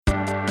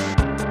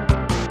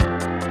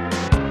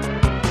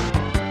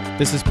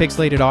This is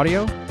Pixelated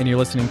Audio, and you're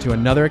listening to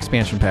another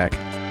expansion pack.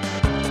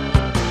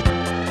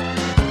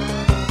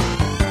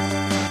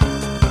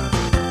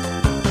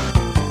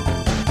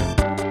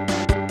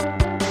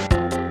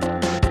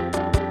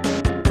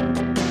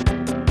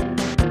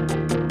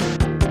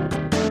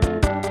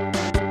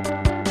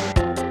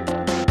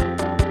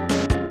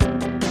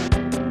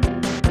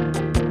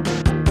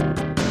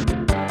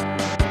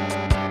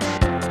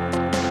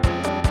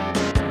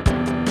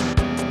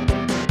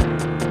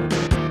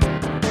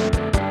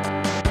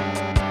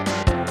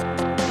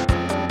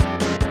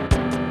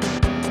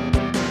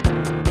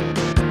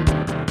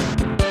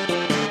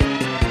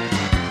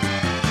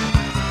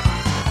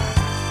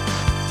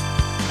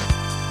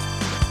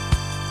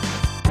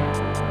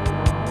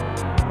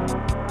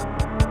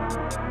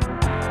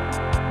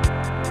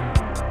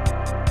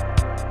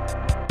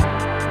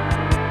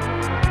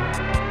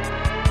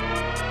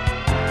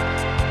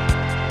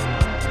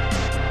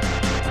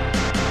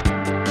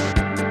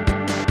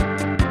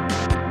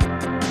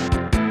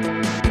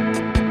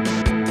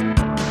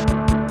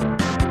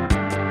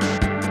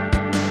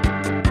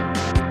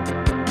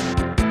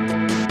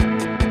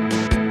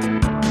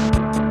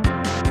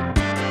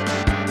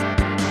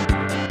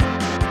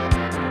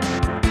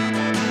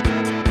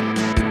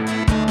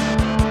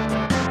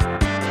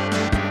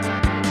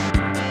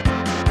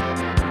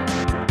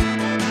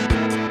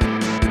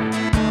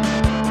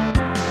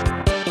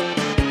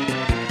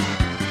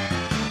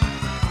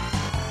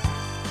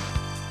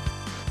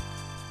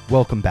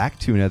 Welcome back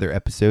to another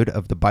episode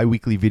of the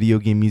bi-weekly video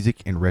game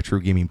music and retro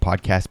gaming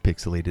podcast,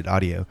 Pixelated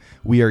Audio.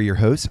 We are your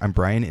hosts. I'm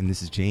Brian, and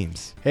this is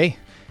James. Hey.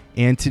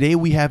 And today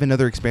we have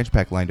another expansion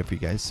pack lined up for you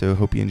guys, so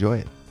hope you enjoy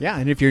it. Yeah,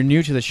 and if you're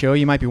new to the show,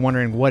 you might be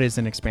wondering what is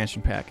an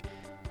expansion pack.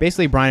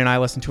 Basically, Brian and I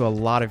listen to a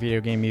lot of video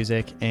game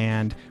music,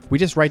 and we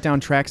just write down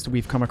tracks that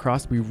we've come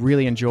across we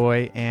really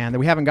enjoy and that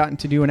we haven't gotten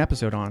to do an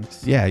episode on.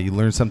 Yeah, you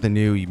learn something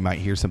new, you might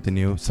hear something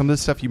new. Some of the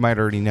stuff you might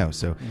already know,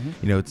 so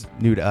it's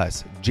new to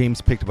us.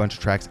 James picked a bunch of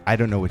tracks. I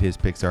don't know what his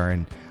picks are,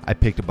 and I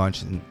picked a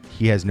bunch, and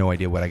he has no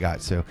idea what I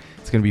got, so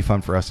it's going to be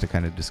fun for us to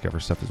kind of discover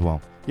stuff as well.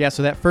 Yeah,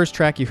 so that first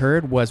track you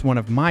heard was one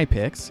of my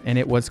picks, and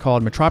it was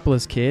called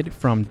Metropolis Kid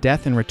from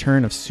Death and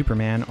Return of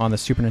Superman on the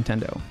Super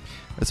Nintendo.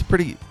 That's a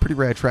pretty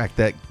rad track.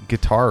 That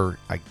guitar,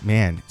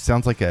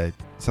 sounds like a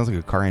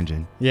car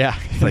engine. Yeah,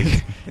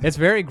 it's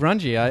very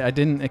grungy. I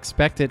didn't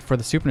expect it for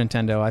the Super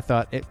Nintendo. I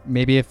thought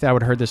maybe if I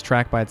would have heard this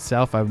track by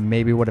itself, I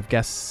maybe would have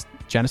guessed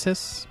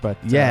Genesis. But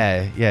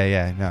yeah.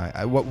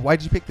 No, why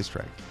did you pick this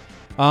track?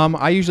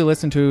 I usually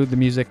listen to the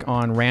music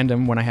on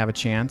random when I have a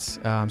chance.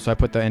 So I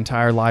put the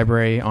entire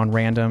library on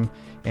random,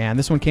 and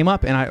this one came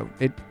up, and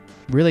it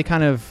really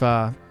kind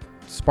of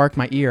sparked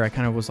my ear. I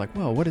kind of was like,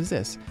 whoa, what is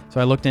this?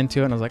 So I looked into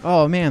it and I was like,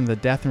 oh man, the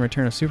Death and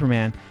Return of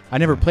Superman. I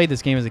never played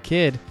this game as a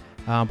kid,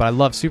 but I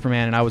love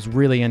Superman, and I was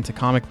really into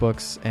comic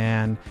books,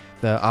 and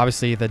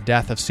obviously the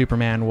Death of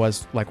Superman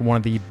was like one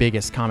of the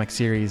biggest comic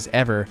series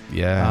ever.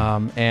 Yeah.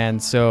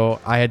 And so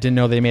I didn't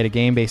know they made a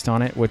game based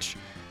on it, which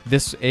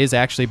this is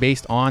actually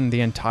based on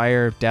the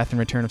entire Death and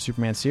Return of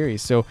Superman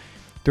series. So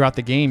throughout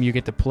the game, you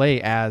get to play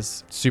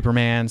as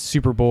Superman,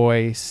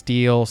 Superboy,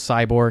 Steel,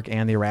 Cyborg,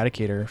 and the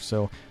Eradicator.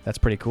 So that's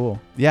pretty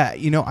cool. Yeah,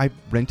 I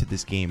rented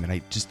this game, and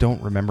I just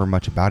don't remember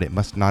much about it. It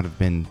must not have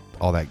been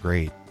all that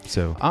great.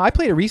 So I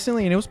played it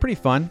recently, and it was pretty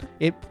fun.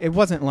 It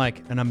wasn't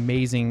like an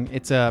amazing.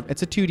 It's a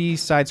 2D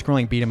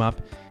side-scrolling beat 'em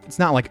up. It's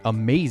not like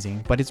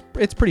amazing, but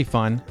it's pretty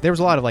fun. There was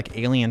a lot of like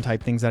alien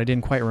type things that I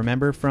didn't quite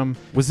remember from.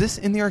 Was this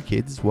in the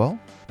arcades as well?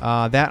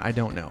 That I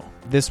don't know.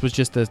 This was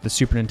just the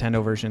Super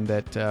Nintendo version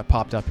that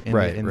popped up in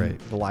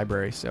the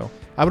library. So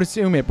I would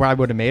assume it probably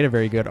would have made a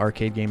very good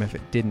arcade game if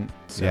it didn't.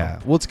 So. Yeah.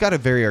 Well, it's got a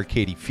very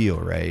arcadey feel,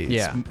 right?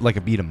 It's like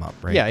a beat 'em up,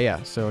 right?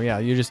 Yeah. So yeah,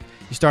 you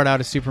start out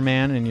as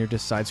Superman, and you're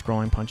just side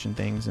scrolling, punching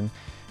things,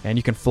 and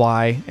you can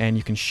fly, and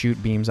you can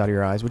shoot beams out of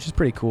your eyes, which is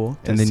pretty cool.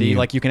 And then you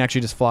can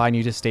actually just fly, and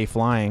you just stay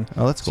flying.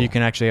 Oh, that's cool. So you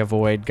can actually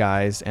avoid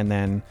guys and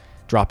then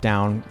drop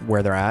down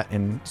where they're at,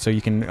 and so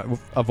you can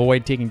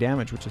avoid taking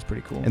damage, which is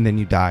pretty cool. And then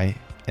you die,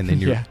 and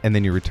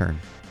then you return.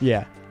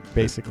 Yeah,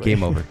 basically.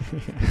 Game over.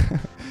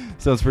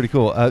 Sounds pretty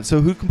cool.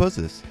 So who composed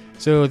this?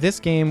 So this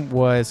game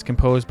was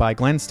composed by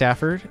Glenn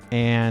Stafford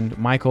and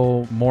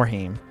Michael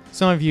Morhaime.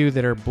 Some of you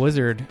that are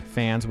Blizzard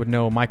fans would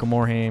know Michael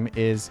Morhaime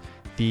is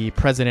the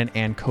president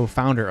and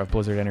co-founder of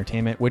Blizzard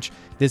Entertainment, which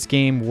this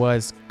game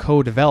was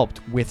co-developed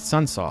with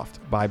Sunsoft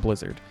by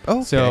Blizzard. Oh,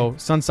 okay. So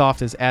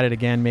Sunsoft is at it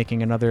again,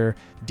 making another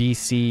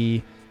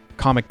DC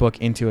comic book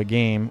into a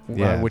game,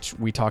 which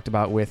we talked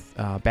about with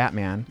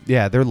Batman.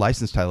 Yeah, their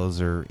license titles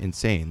are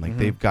insane. Like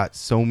they've got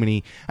so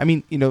many. I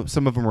mean,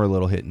 some of them are a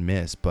little hit and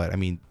miss, but I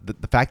mean,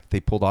 the fact that they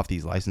pulled off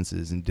these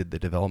licenses and did the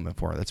development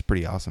for it, that's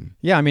pretty awesome.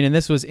 Yeah, I mean, and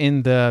this was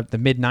in the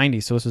mid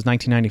 90s, so this was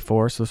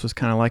 1994, so this was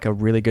kind of like a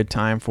really good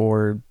time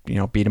for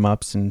beat 'em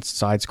ups and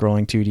side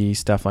scrolling 2D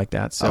stuff like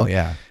that. So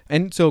yeah.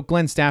 And so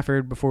Glenn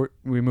Stafford, before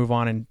we move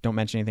on and don't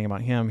mention anything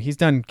about him, he's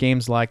done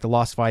games like The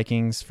Lost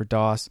Vikings for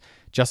DOS,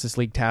 Justice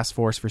League Task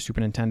Force for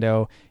Super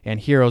Nintendo, and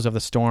Heroes of the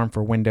Storm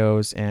for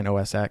Windows and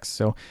OS X.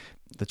 So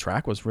the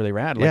track was really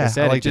rad. Like Yeah, I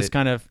said, I liked it just it.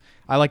 kind of,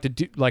 I like to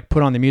do, like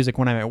put on the music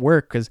when I'm at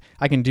work because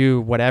I can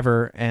do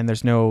whatever and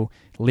there's no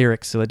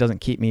lyrics, so it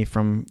doesn't keep me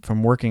from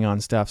working on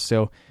stuff.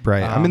 So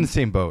Right. I'm in the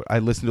same boat. I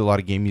listen to a lot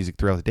of game music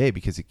throughout the day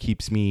because it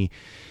keeps me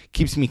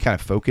kind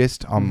of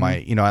focused on my,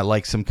 you know, I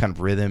like some kind of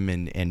rhythm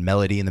and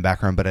melody in the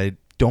background, but I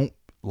don't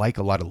like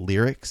a lot of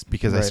lyrics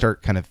because I Right.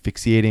 start kind of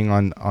fixating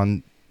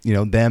on you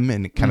know, them,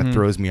 and it kind of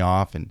throws me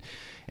off, and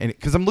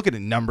because I'm looking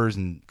at numbers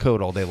and code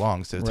all day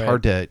long, so it's Right.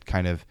 hard to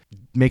kind of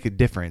make a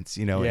difference,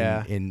 you know,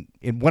 Yeah. in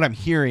what I'm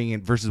hearing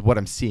and versus what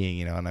I'm seeing,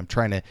 you know, and I'm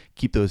trying to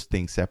keep those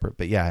things separate.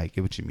 But yeah, I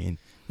get what you mean.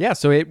 yeah,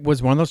 so it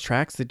was one of those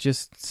tracks that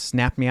just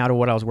snapped me out of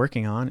what I was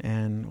working on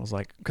and was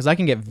like, because I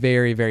can get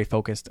very, very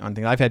focused on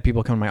things. I've had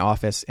people come to my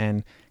office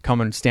and come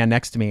and stand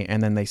next to me,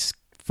 and then they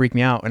freak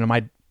me out, and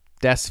my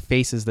desk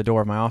faces the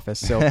door of my office.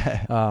 So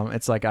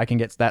it's like I can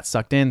get that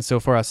sucked in. So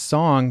for a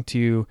song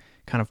to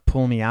kind of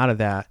pull me out of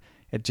that,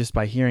 it just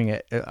by hearing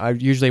it, I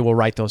usually will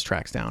write those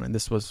tracks down, and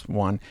this was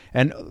one.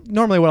 And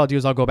normally what I'll do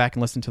is I'll go back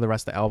and listen to the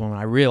rest of the album, and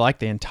I really like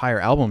the entire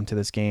album to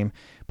this game,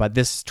 but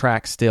this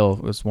track still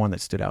was one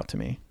that stood out to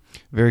me.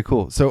 Very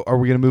cool. So are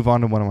we going to move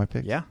on to one of my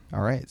picks? Yeah.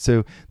 All right.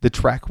 So the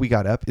track we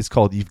got up is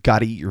called You've Got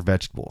to Eat Your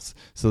Vegetables.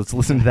 So let's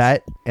listen to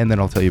that, and then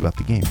I'll tell you about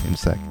the game in a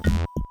sec.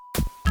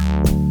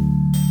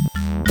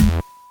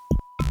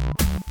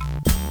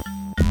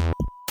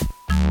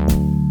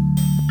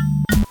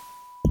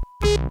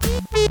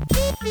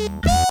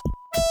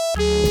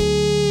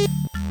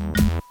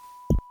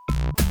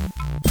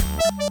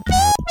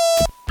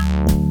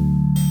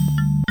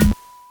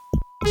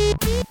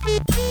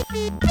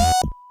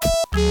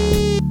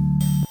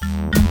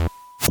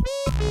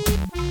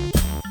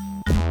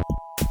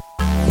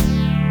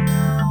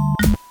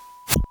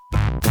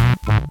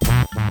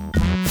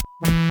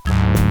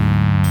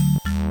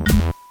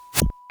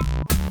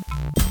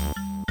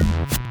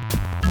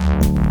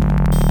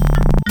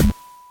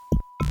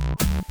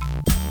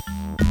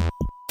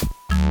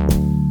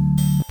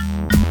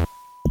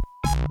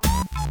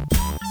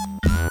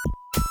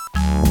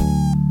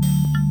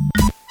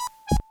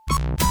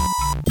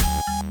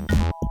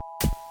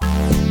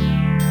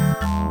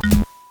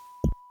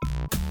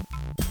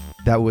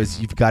 That was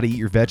You've Got to Eat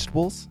Your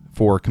Vegetables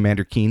for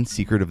Commander Keen,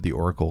 Secret of the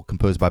Oracle,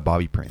 composed by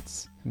Bobby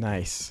Prince.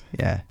 Nice.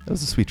 Yeah, that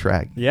was a sweet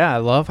track. Yeah, I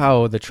love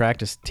how the track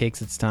just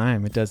takes its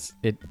time.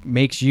 It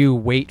makes you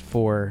wait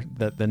for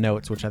the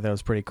notes, which I thought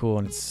was pretty cool,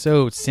 and it's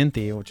so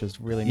synthy, which is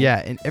really neat.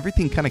 Yeah, and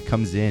everything kind of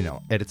comes in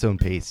at its own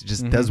pace. It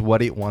just does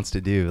what it wants to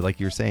do. Like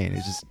you're saying,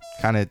 it's just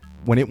kind of,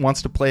 when it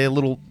wants to play a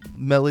little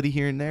melody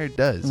here and there, it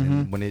does.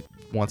 And when it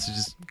wants to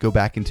just go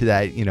back into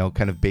that, you know,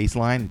 kind of bass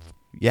line,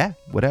 yeah,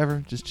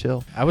 whatever, just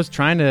chill. I was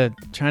trying to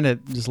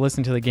just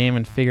listen to the game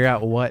and figure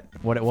out what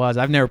it was.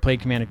 I've never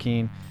played Commander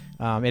Keen.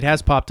 It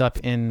has popped up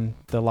in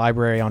the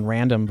library on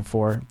random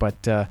before,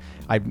 but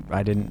I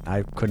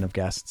couldn't have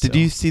guessed. Did so.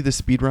 you see the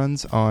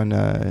speedruns on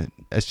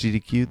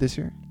SGDQ this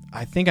year?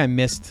 I think I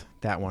missed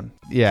that one.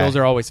 Yeah. Those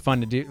are always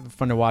fun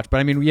to watch.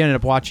 But I mean, we ended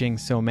up watching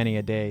so many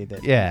a day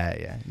that.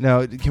 Yeah.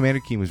 No, Commander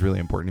Keen was really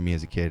important to me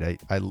as a kid.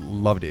 I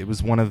loved it. It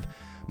was one of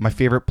my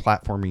favorite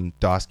platforming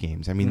DOS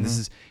games. I mean, this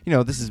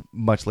is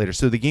much later.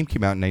 So the game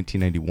came out in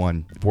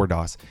 1991 for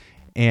DOS.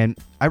 And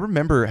I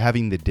remember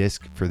having the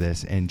disc for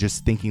this and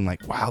just thinking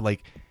like, wow,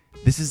 like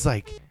this is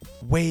like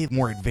way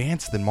more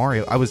advanced than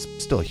Mario. I was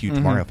still a huge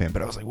Mario fan,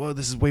 but I was like, whoa,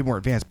 this is way more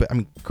advanced. But I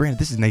mean, granted,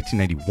 this is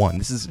 1991.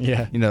 This is,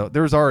 you know,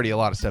 there was already a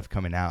lot of stuff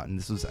coming out. And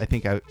this was, I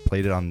think I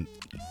played it on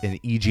an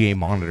EGA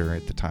monitor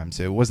at the time.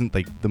 So it wasn't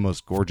like the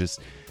most gorgeous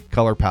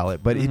color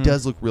palette, but it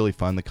does look really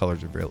fun. The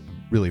colors are really,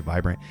 really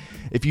vibrant.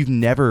 If you've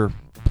never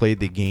played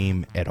the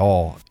game at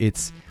all,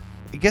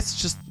 I guess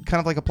it's just kind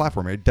of like a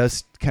platformer. It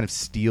does kind of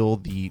steal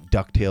the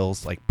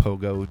DuckTales like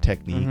pogo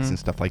techniques and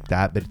stuff like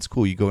that, but it's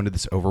cool. You go into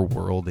this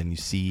overworld and you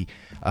see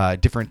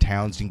different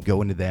towns. You can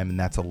go into them, and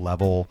that's a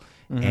level.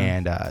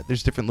 And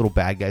there's different little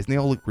bad guys, and they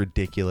all look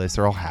ridiculous.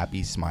 They're all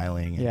happy,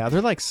 smiling. Yeah,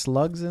 they're like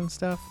slugs and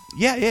stuff.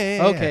 Yeah.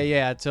 Okay,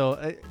 yeah.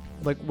 So,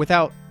 like,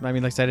 without, I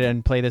mean, like I said, I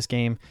didn't play this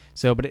game.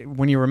 So, but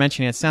when you were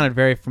mentioning it, it sounded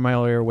very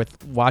familiar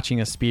with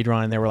watching a speed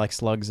run, and there were like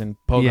slugs and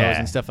pogos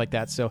and stuff like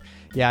that. So,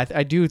 yeah,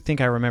 I do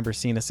think I remember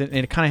seeing this. And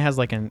it kind of has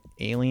like an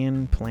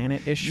alien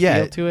planet-ish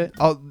feel to it.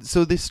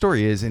 So this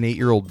story is an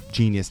 8-year-old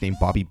genius named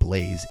Bobby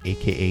Blaze,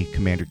 a.k.a.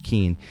 Commander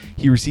Keen.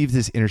 He receives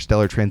this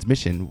interstellar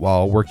transmission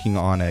while working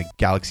on a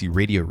Galaxy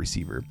radio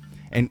receiver.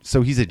 And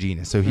so he's a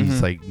genius. So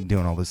he's like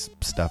doing all this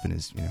stuff in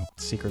his,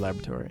 secret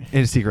laboratory. In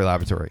his secret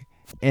laboratory.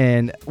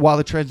 And while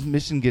the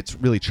transmission gets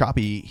really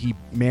choppy, he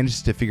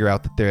manages to figure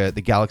out that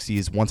the galaxy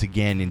is once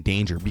again in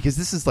danger, because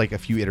this is like a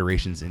few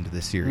iterations into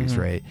the series,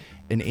 right?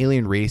 An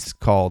alien race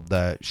called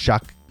the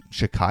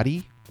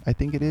Shakati, I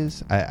think it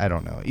is. I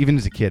don't know. Even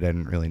as a kid, I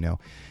didn't really know.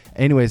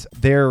 Anyways,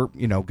 they're,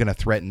 going to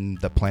threaten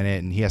the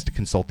planet, and he has to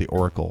consult the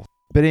Oracle.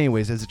 But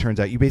anyways, as it turns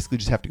out, you basically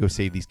just have to go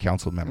save these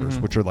council members,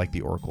 which are like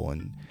the Oracle,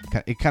 and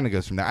it kind of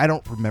goes from there. I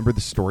don't remember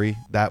the story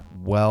that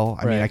well.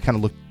 I mean, I kind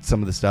of looked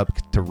some of the stuff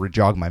to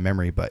jog my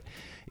memory, but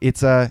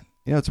it's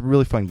it's a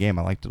really fun game.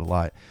 I liked it a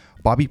lot.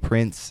 Bobby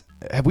Prince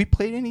Have we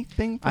played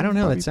anything? I don't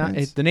know. Bobby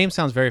Prince? The name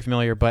sounds very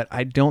familiar, but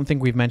I don't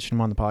think we've mentioned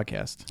him on the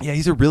podcast. Yeah,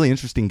 he's a really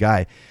interesting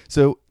guy.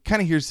 So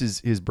kind of here's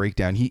his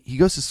breakdown. He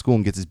goes to school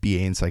and gets his BA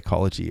in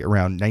psychology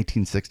around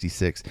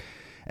 1966.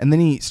 And then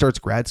he starts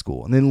grad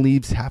school and then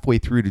leaves halfway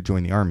through to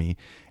join the Army.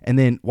 And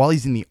then while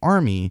he's in the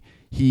Army,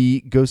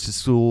 he goes to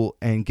school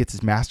and gets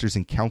his master's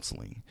in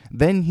counseling.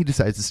 Then he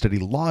decides to study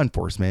law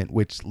enforcement,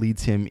 which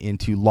leads him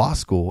into law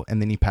school.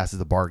 And then he passes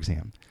the bar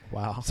exam.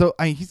 Wow. So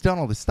he's done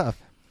all this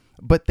stuff.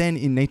 But then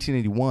in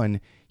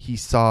 1981, he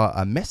saw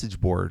a message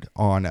board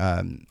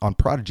on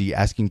Prodigy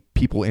asking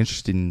people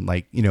interested in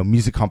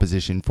music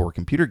composition for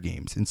computer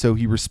games. And so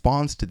he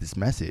responds to this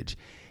message.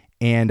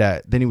 And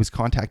then he was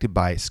contacted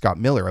by Scott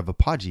Miller of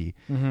Apogee.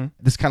 Mm-hmm.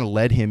 This kind of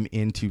led him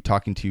into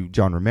talking to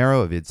John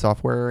Romero of id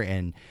Software,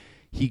 and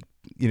he,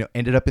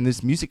 ended up in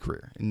this music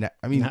career. And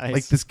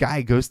nice. This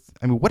guy goes.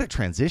 What a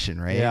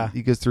transition, right? Yeah.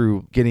 He goes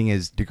through getting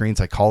his degree in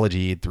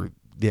psychology through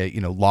the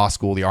law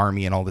school, the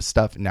Army, and all this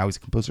stuff, and now he's a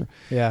composer.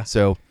 Yeah.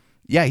 So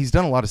yeah, he's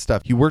done a lot of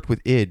stuff. He worked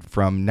with id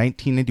from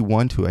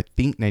 1991 to I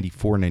think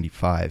 94,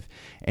 95.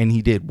 And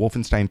he did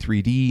Wolfenstein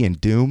 3D and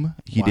Doom.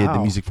 He did the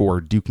music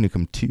for Duke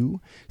Nukem 2,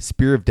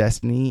 Spear of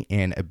Destiny,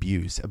 and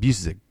Abuse.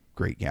 Abuse is a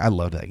great game. I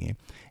love that game.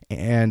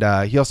 And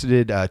he also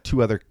did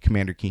 2 other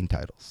Commander Keen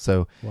titles.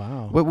 So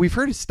well, we've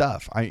heard his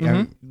stuff.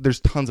 There's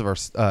tons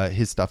of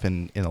his stuff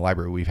in the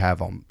library. We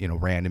have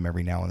random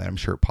every now and then. I'm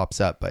sure it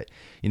pops up. But,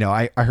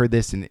 I heard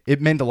this and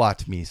it meant a lot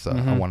to me. So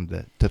I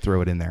wanted to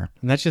throw it in there.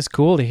 And that's just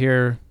cool to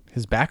hear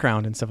his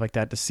background and stuff like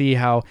that, to see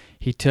how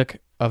he took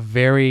a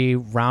very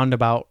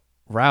roundabout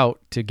route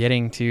to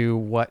getting to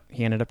what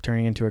he ended up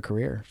turning into a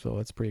career. So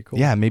that's pretty cool.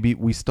 Yeah, maybe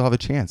we still have a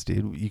chance,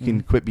 dude. You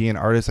can quit being an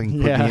artist, I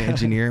can quit being an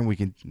engineer, and we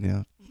can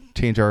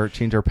change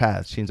our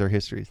paths, change our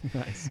histories.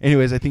 Nice.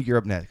 Anyways, I think you're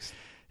up next.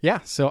 Yeah,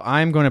 so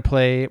I'm going to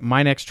play,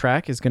 my next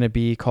track is going to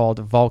be called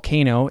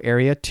Volcano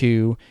Area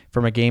 2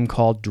 from a game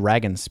called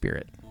Dragon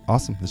Spirit.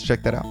 Awesome. Let's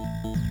check that out.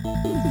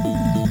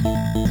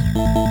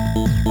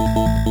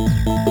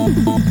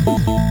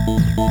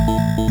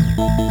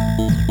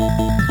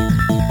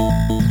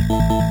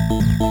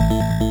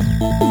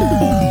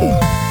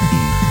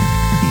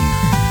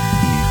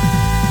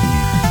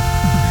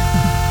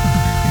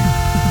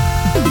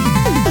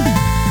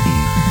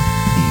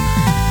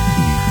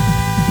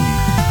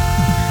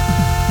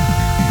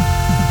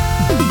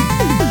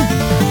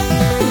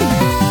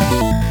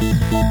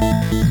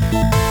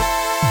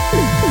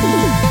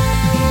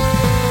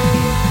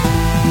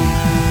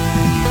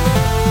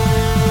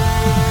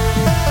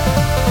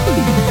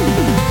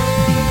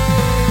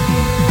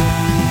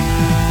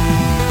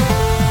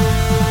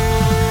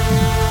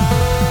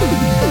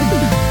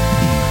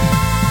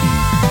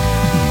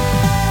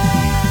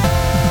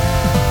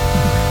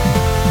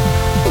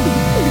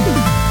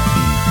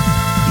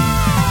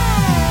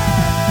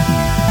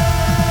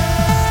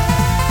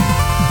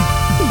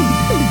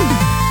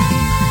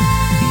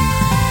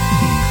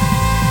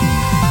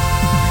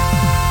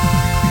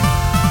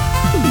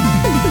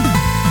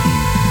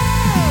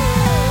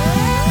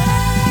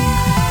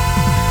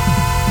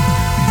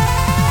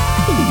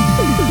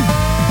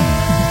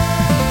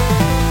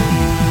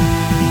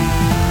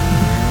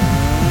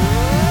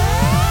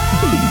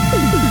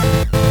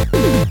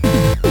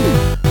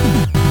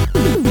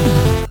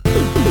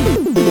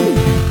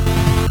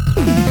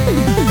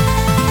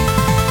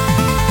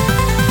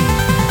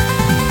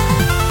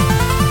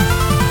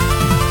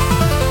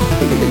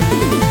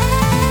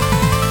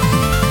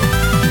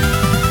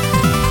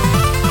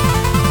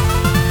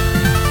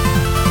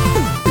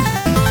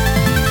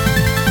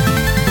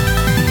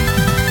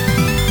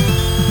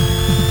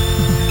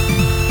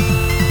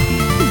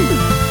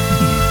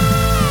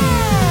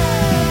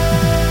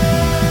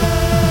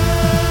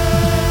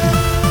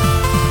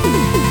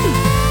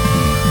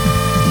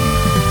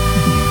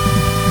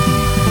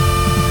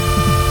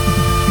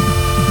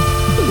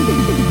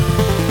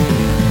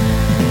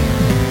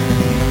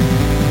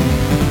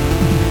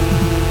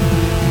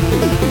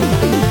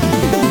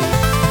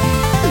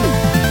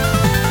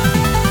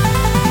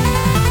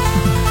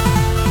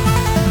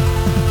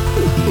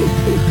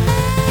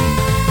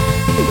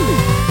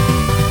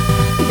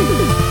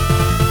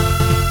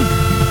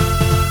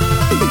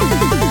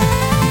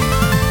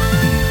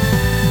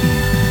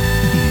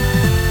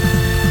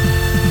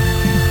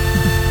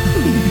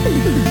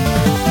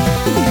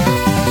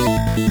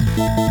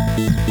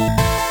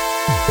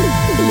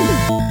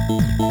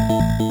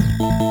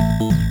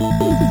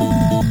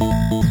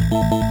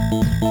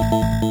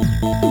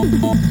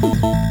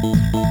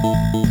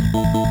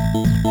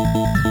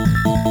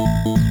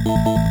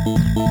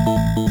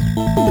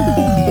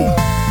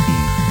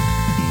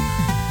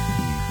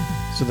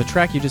 So the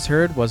track you just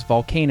heard was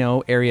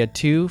Volcano Area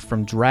 2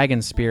 from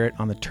Dragon Spirit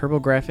on the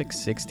TurboGrafx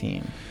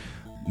 16.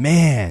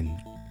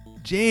 Man,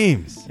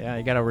 James. Yeah,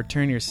 you got to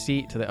return your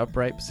seat to the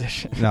upright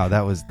position. No,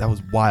 that was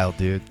wild,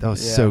 dude. That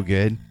was so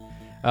good.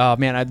 Oh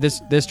man,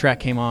 this track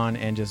came on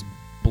and just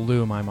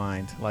blew my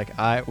mind. Like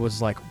I was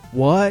like,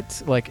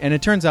 what? Like, and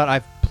it turns out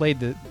I've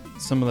played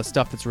some of the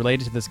stuff that's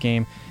related to this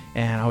game,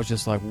 and I was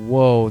just like,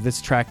 whoa,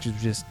 this track is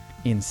just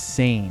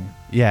insane.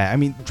 Yeah, I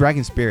mean,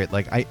 Dragon Spirit,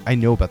 like, I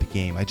know about the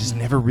game. I just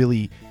never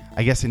really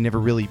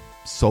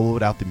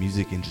soloed out the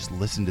music and just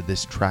listened to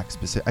this track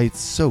specific. It's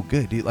so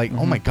good, dude. Like,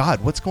 oh my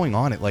God, what's going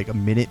on at like a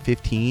minute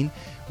 15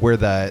 where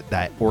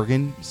that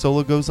organ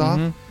solo goes off?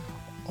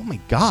 Oh my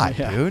God,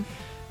 dude.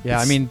 Yeah,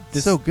 It's I mean,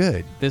 so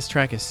good. This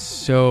track is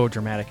so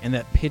dramatic, and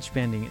that pitch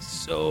bending is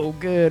so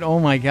good. Oh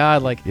my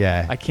God, like,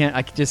 Yeah.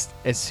 I just,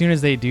 as soon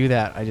as they do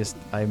that,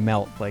 I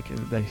melt. Like,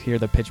 I hear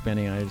the pitch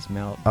bending and I just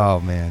melt. Oh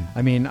man.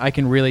 I mean, I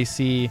can really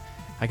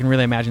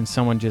imagine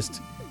someone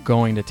just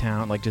going to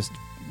town, like just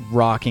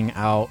rocking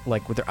out,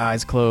 like with their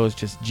eyes closed,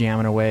 just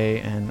jamming away,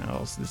 and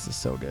this is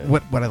so good.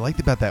 What I liked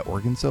about that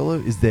organ solo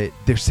is that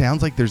there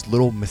sounds like there's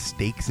little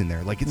mistakes in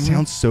there. Like, it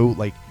sounds so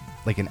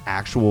like an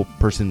actual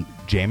person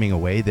jamming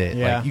away that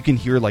like you can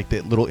hear like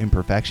the little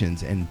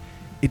imperfections, and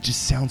it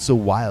just sounds so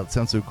wild. It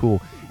sounds so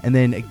cool. And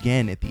then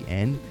again at the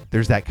end,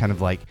 there's that kind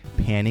of like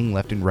panning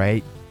left and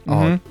right.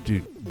 Oh,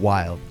 dude,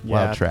 wild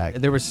track.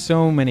 There were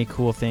so many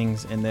cool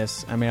things in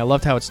this. I mean, I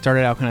loved how it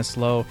started out kind of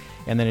slow,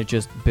 and then it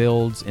just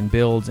builds and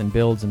builds and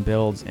builds and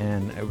builds,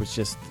 and it was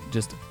just.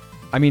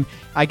 I mean,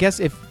 I guess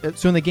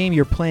in the game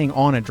you're playing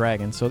on a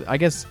dragon, so I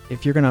guess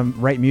if you're gonna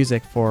write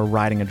music for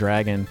riding a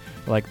dragon,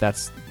 like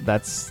that's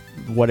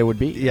what it would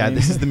be. Yeah,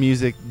 this is the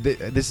music.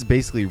 This is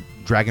basically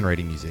dragon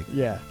riding music.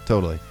 Yeah,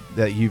 totally.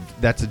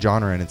 That's a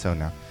genre in its own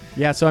now.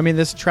 Yeah, so I mean,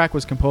 this track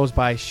was composed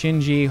by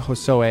Shinji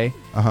Hosoe,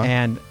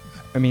 and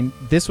I mean,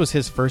 this was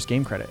his first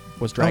game credit,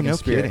 was Dragon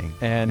Spirit. Kidding.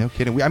 And no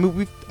kidding.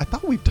 I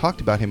thought we've talked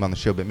about him on the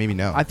show, but maybe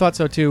no. I thought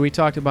so too. We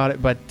talked about it,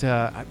 but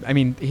I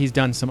mean, he's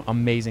done some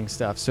amazing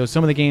stuff. So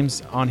some of the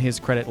games on his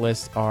credit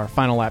list are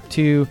Final Lap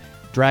 2,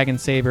 Dragon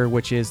Saber,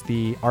 which is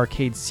the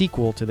arcade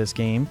sequel to this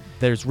game.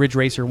 There's Ridge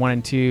Racer 1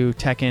 and 2,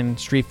 Tekken,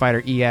 Street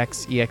Fighter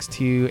EX,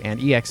 EX2, and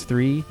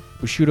EX3,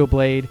 Bushido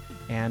Blade,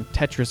 and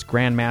Tetris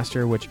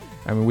Grandmaster, which,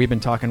 I mean, we've been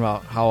talking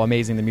about how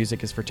amazing the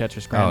music is for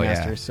Tetris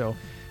Grandmaster. Yeah. So,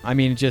 I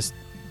mean, just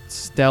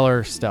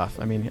stellar stuff.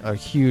 I mean, a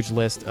huge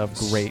list of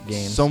great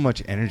games. So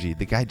much energy.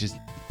 The guy just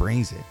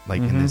brings it,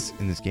 like in this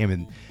game.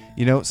 And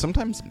you know,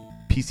 sometimes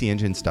PC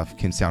Engine stuff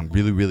can sound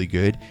really, really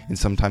good, and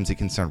sometimes it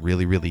can sound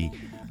really, really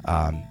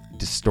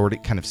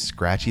distorted, kind of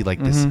scratchy,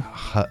 like this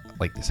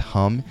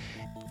hum.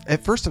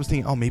 At first, I was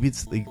thinking, oh, maybe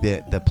it's like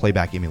the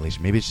playback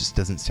emulation. Maybe it just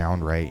doesn't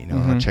sound right. You know,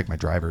 I'll check my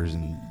drivers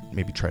and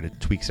maybe try to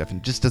tweak stuff, and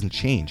it just doesn't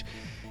change.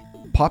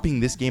 Popping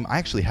this game, I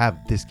actually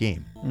have this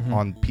game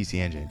on PC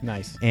Engine.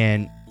 Nice.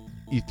 And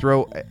you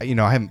throw, you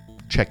know, I haven't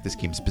checked this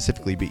game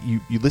specifically, but you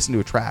listen to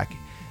a track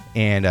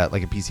and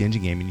like a PC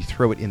Engine game, and you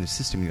throw it in the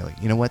system, and you're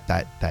like, you know what,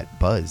 that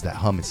buzz, that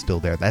hum is still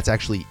there. That's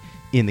actually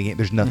in the game.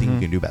 There's nothing you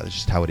can do about it. It's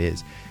just how it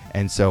is.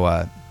 And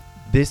so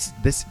this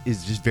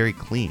is just very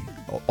clean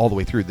all the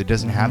way through. That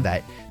doesn't have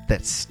that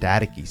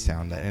staticky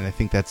sound, and I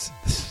think that's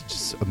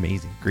just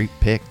amazing. Great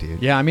pick,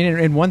 dude. Yeah, I mean,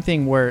 and one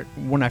thing where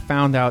when I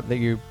found out that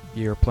you're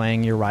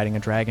riding a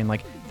dragon,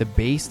 like the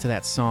bass to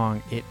that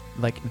song, it,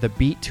 like the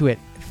beat to it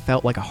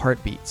felt like a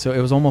heartbeat. So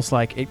it was almost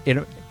like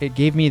it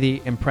gave me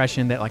the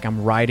impression that like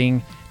I'm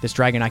riding this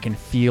dragon, I can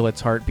feel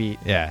its heartbeat.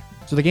 Yeah.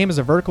 So the game is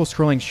a vertical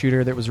scrolling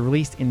shooter that was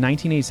released in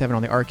 1987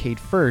 on the arcade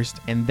first,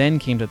 and then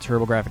came to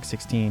TurboGrafx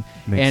 16.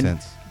 Makes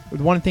sense.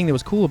 One thing that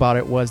was cool about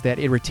it was that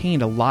it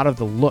retained a lot of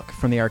the look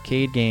from the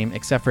arcade game,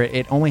 except for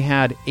it only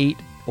had 8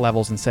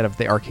 levels instead of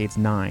the arcade's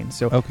 9.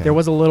 So there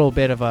was a little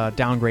bit of a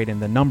downgrade in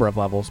the number of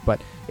levels, but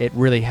it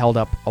really held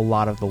up a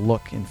lot of the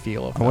look and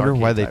feel of the I wonder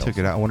arcade why they titles. took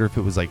it out. I wonder if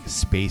it was like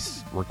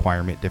space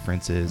requirement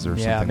differences or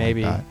something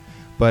maybe. like that.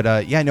 But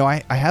I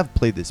have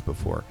played this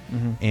before,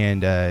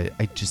 and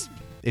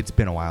it's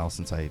been a while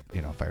since I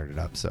fired it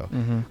up, so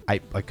I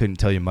couldn't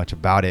tell you much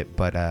about it,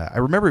 but I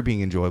remember it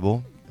being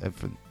enjoyable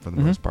for the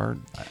most part.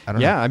 I don't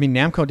know. Yeah, I mean,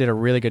 Namco did a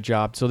really good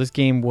job. So this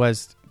game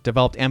was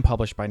developed and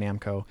published by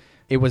Namco.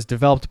 It was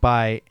developed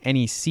by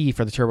NEC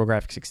for the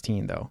TurboGrafx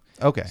 16, though.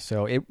 Okay.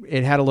 So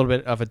it had a little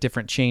bit of a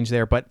different change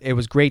there, but it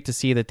was great to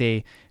see that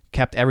they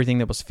kept everything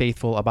that was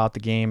faithful about the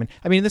game. And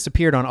I mean, this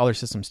appeared on other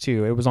systems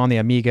too. It was on the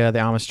Amiga, the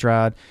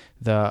Amstrad,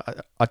 the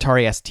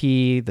Atari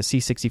ST, the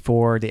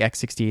C64, the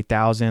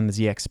X68000,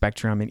 the ZX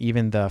Spectrum, and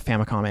even the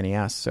Famicom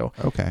NES. So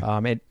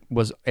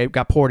it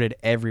got ported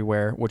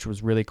everywhere, which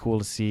was really cool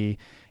to see.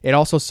 It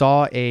also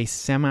saw a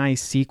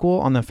semi-sequel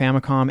on the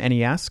Famicom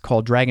NES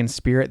called Dragon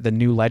Spirit: The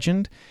New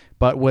Legend,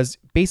 but was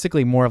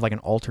basically more of like an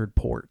altered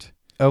port.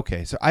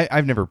 Okay, so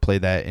I've never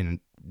played that and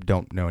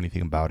don't know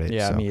anything about it.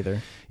 Yeah, so. me either.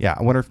 Yeah,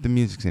 I wonder if the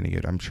music's any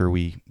good. I'm sure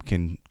we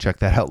can check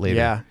that out later.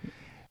 Yeah.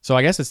 So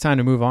I guess it's time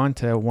to move on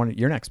to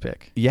your next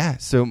pick. Yeah,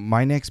 so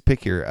my next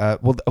pick here.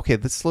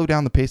 Let's slow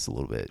down the pace a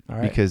little bit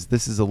because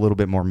this is a little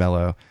bit more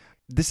mellow.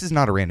 This is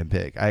not a random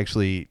pick. I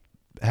actually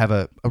have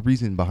a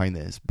reason behind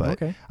this, but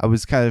I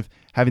was kind of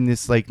having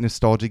this like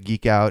nostalgic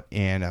geek out,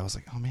 and I was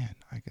like, oh man,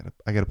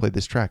 I gotta play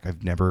this track.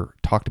 I've never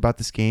talked about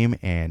this game,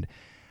 and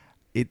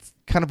it's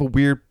kind of a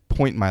weird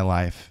point in my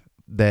life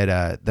that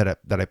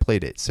I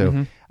played it.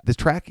 So the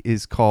track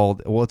is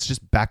called, it's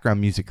just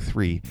Background Music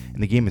 3,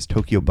 and the game is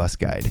Tokyo Bus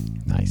Guide.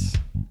 Nice.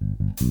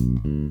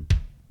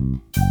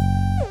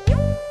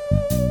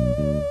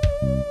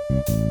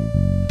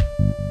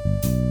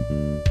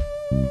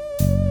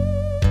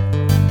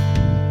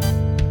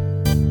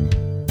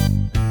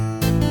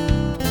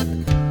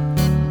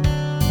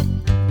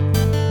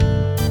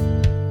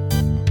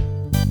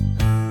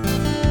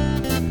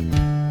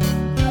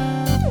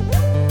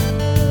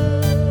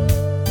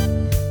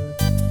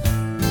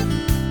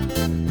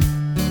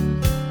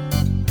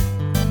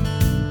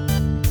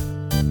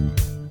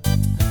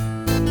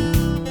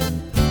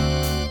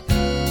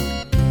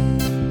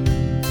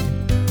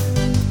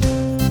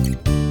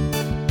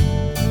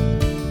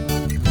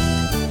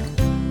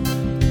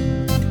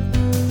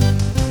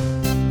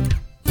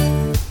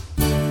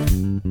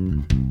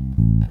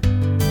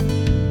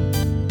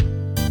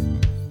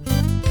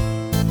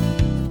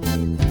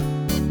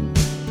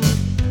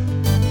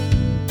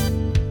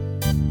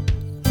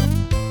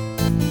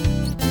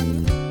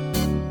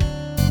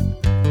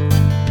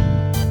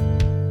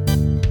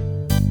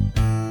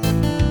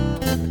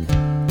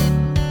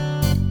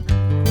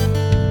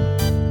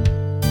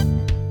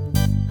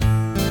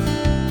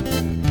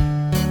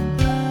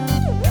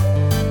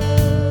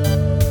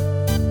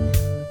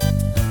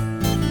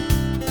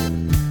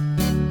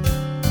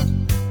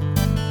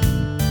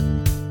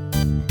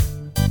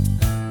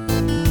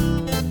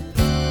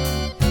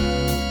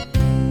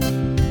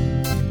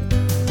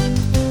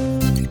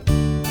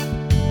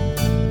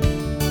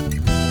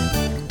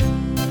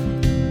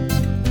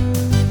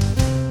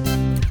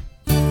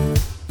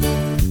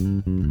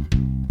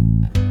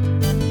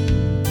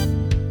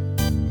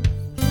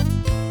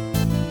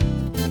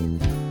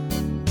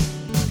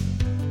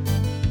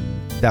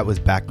 That was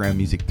Background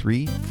Music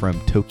 3 from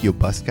Tokyo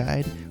Bus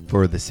Guide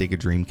for the Sega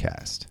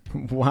Dreamcast.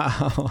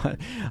 Wow.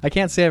 I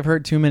can't say I've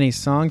heard too many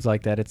songs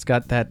like that. It's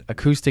got that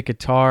acoustic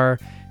guitar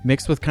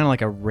mixed with kind of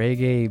like a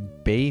reggae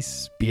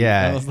bass beat.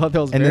 Yeah. I thought that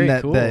was and very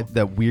then cool.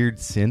 that weird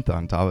synth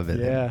on top of it.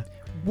 Yeah.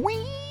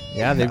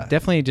 Yeah, they've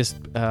definitely just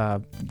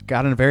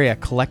gotten a very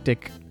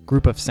eclectic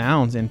group of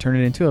sounds and turned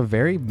it into a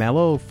very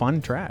mellow,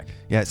 fun track.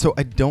 Yeah, so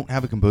I don't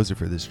have a composer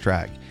for this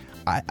track.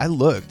 I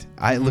looked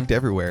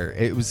everywhere.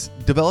 It was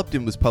developed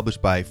and was published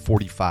by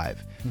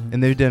 45,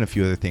 and they've done a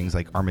few other things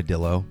like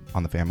Armadillo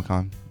on the Famicom.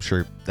 I'm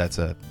sure that's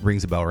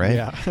rings a bell, right?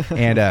 Yeah.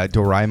 And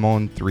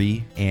Doraemon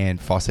 3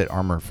 and Fawcett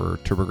Armor for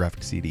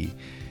TurboGrafx CD.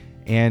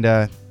 And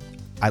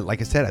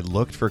like I said, I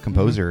looked for a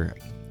composer.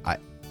 I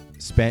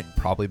spent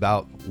probably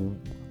about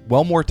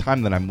more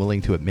time than I'm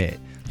willing to admit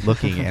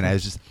looking, and I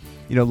was just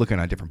looking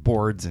on different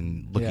boards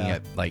and looking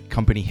at like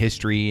company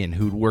history and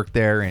who'd worked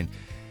there, and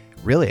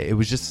really it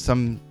was just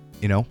some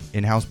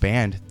in-house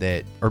band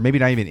that, or maybe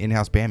not even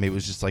in-house band, maybe it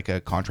was just like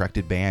a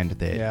contracted band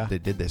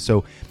that did this.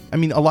 So, I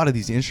mean, a lot of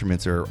these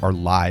instruments are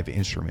live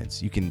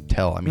instruments. You can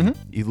tell. I mean,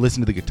 you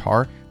listen to the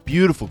guitar,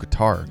 beautiful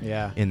guitar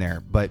in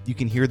there, but you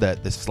can hear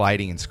the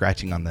sliding and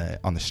scratching on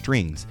the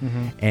strings.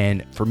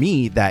 And for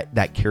me,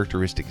 that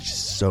characteristic is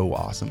just so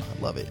awesome.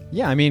 I love it.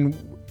 Yeah, I mean,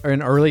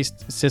 in early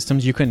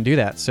systems, you couldn't do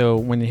that. So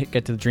when you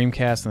get to the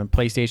Dreamcast and the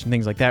PlayStation,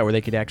 things like that, where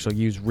they could actually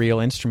use real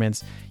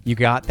instruments, you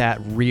got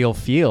that real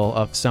feel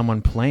of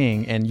someone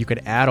playing, and you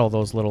could add all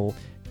those little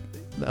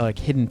like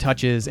hidden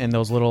touches and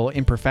those little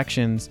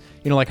imperfections.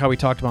 Like how we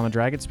talked about on the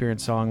Drag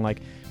Experience song,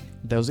 like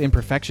those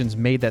imperfections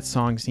made that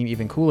song seem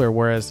even cooler.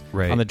 Whereas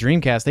on the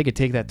Dreamcast, they could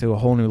take that to a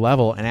whole new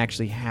level and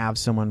actually have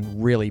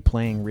someone really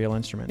playing real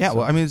instruments. Yeah,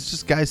 well, I mean, it's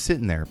just guys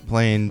sitting there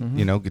playing,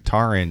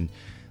 guitar and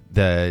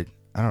I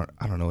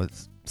don't know,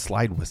 it's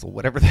slide whistle,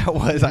 whatever that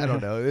was. I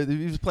don't know.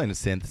 He was playing a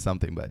synth,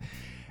 something, but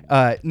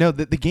no,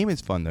 the game is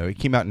fun though. It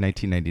came out in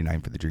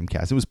 1999 for the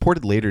Dreamcast. It was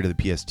ported later to the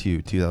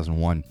PS2,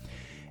 2001.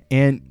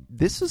 And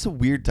this was a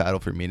weird title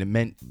for me, and it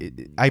meant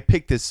I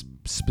picked this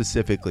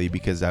specifically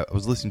because I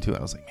was listening to it and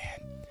I was like,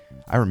 man,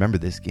 I remember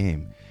this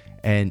game.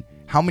 And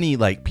how many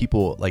like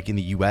people like in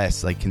the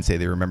US like can say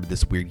they remember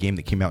this weird game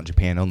that came out in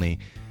Japan only?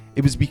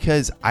 It was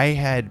because I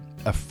had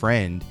a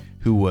friend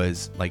who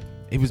was like,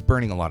 he was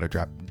burning a lot of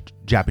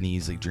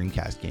Japanese like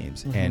Dreamcast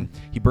games, and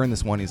he burned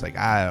this one. He's like,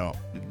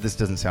 this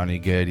doesn't sound any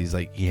good. He's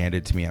like, he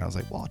handed it to me, and I was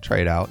like, well, I'll try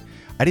it out.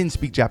 I didn't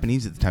speak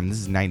Japanese at the time. This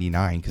is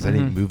 99 because I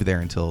didn't move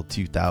there until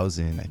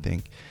 2000, I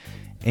think.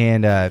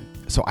 And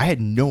so I had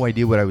no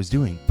idea what I was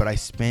doing, but I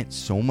spent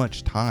so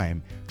much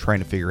time trying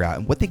to figure out.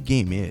 And what the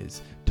game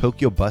is,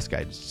 Tokyo Bus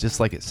Guide, it's just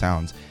like it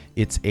sounds.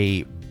 It's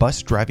a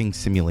bus driving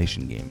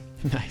simulation game.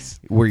 Nice.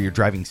 Where you're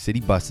driving city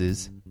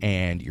buses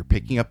and you're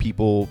picking up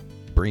people,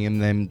 bringing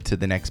them to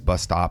the next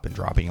bus stop and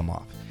dropping them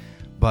off.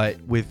 But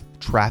with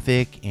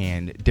traffic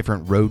and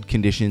different road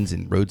conditions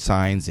and road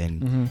signs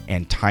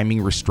and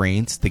timing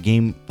restraints, the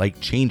game like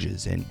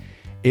changes. And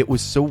it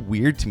was so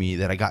weird to me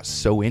that I got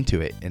so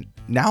into it. And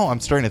now I'm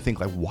starting to think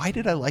like, why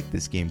did I like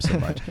this game so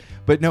much?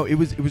 But no, it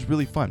was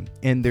really fun.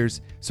 And there's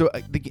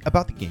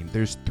about the game,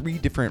 there's 3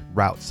 different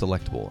routes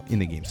selectable in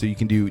the game. So you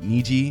can do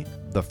Niji,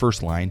 the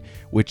first line,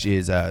 which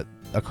is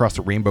across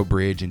the Rainbow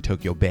Bridge in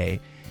Tokyo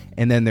Bay.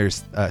 And then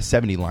there's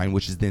 70 line,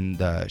 which is in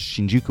the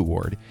Shinjuku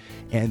ward.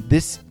 And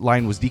this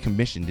line was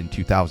decommissioned in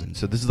 2000.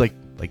 So this is like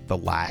the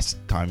last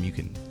time you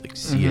can like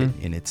see it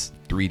in its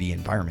 3D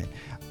environment,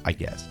 I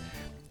guess.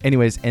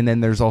 anyways, and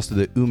then there's also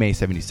the Ume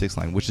 76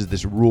 line, which is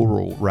this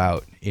rural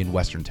route in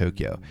western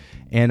Tokyo.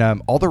 And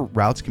all the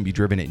routes can be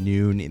driven at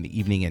noon, in the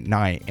evening, at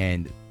night.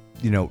 And,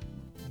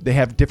 they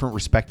have different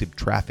respective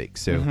traffic.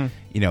 So,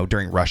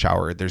 during rush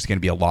hour, there's going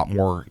to be a lot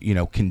more,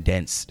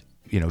 condensed,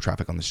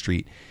 traffic on the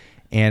street.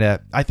 And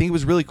I think it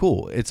was really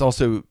cool. It's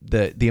also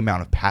the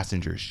amount of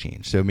passengers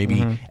change. So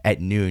maybe at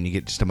noon, you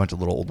get just a bunch of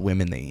little old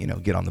women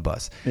that, get on the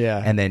bus.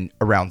 Yeah. And then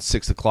around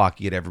 6 o'clock,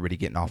 you get everybody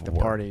getting off the of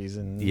work. Parties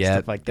and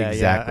stuff like that.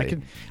 Exactly.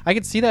 Yeah, I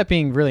could see that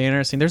being really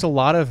interesting. There's a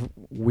lot of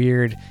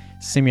weird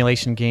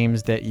simulation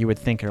games that you would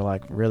think are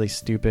like really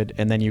stupid,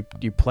 and then you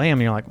play them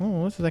and you're like,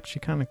 oh, this is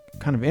actually kind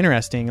of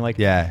interesting. Like,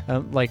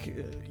 like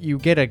you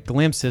get a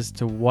glimpse as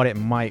to what it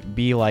might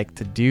be like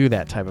to do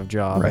that type of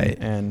job. Right.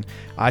 And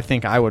I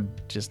think I would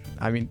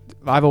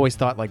I've always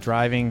thought like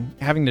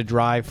having to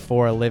drive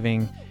for a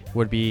living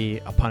would be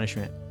a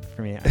punishment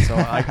for me. So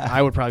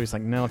I would probably just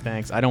like, no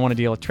thanks. I don't want to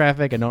deal with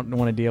traffic. I don't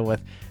want to deal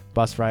with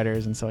bus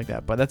riders and stuff like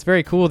that. But that's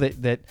very cool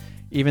that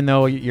even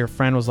though your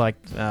friend was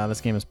like, this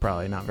game is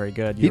probably not very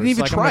good, you didn't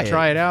even like, I'm gonna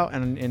try it out,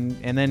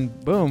 and then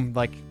boom,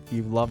 like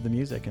you love the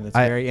music, and it's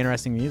very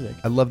interesting music.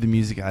 I love the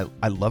music.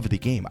 I love the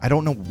game. I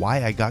don't know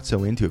why I got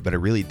so into it, but I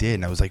really did.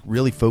 And I was like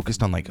really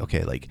focused on like,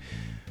 okay, like,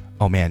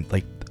 oh man,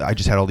 like I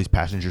just had all these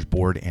passengers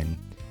board, and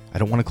I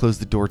don't want to close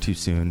the door too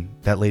soon.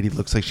 That lady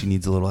looks like she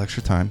needs a little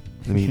extra time.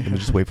 Let me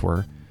just wait for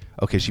her.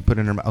 Okay, she put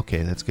in her mouth.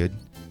 Okay, that's good.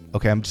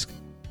 Okay,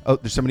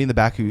 there's somebody in the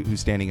back who's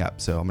standing up,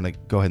 so I'm gonna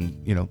go ahead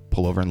and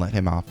pull over and let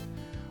him off.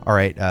 All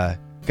right,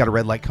 got a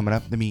red light coming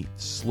up. Let me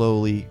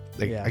slowly.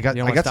 I got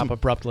stop some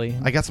abruptly.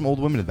 I got some old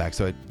women in the back,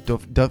 so I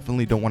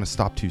definitely don't want to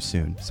stop too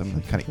soon. So I'm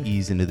gonna kind of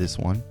ease into this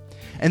one,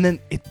 and then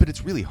but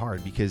it's really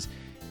hard because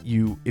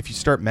if you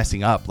start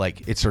messing up,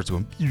 like it starts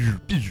going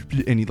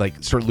and you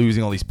like start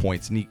losing all these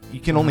points, and you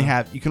can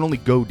only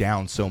go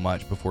down so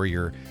much before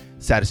your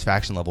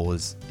satisfaction level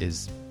is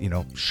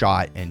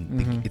shot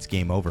and it's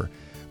game over.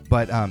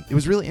 But it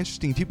was really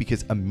interesting too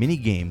because a mini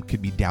game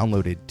could be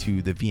downloaded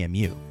to the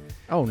VMU.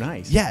 Oh,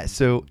 nice. Yeah,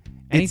 so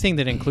anything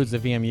that includes the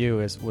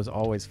VMU was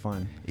always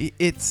fun.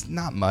 It's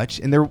not much,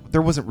 and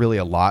there wasn't really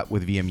a lot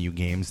with VMU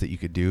games that you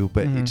could do,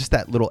 but just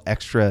that little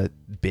extra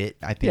bit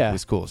I think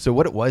was cool. So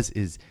what it was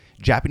is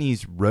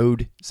Japanese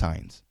road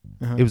signs.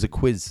 It was a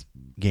quiz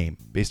game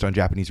based on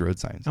Japanese road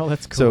signs. Oh,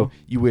 that's cool. So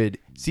you would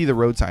see the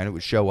road sign, it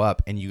would show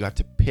up, and you got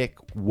to pick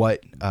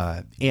what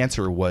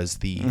answer was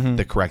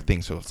the correct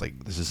thing. So it's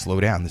like, this is slow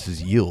down, this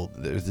is yield,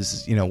 this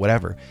is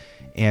whatever.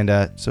 And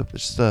so it's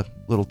just a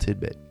little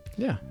tidbit.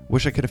 Yeah.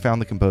 Wish I could have found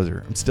the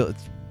composer. It's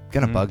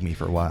gonna bug me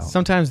for a while.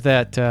 Sometimes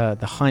that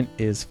the hunt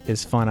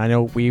is fun. I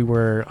know we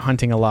were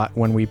hunting a lot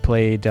when we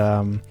played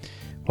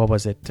what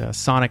was it,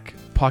 Sonic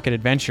Pocket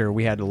Adventure.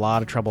 We had a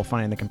lot of trouble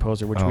finding the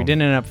composer, which we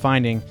didn't end up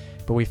finding,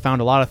 but we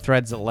found a lot of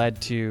threads that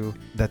led to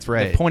that's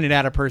right that pointed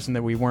at a person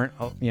that we weren't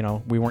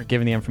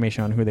given the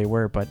information on who they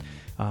were, but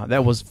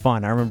that was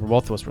fun. I remember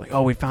both of us were like,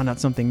 oh, we found out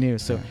something new.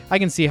 So I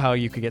can see how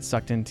you could get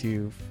sucked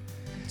into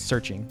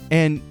searching.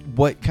 And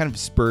what kind of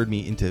spurred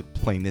me into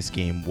playing this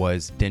game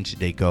was Densha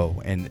de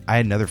Go, and I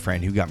had another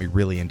friend who got me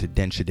really into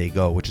Densha de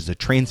Go, which is a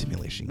train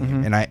simulation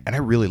game, and I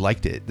really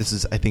liked it. This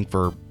is, I think,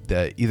 for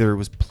either it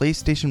was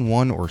PlayStation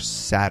 1 or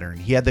Saturn.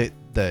 He had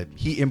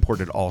he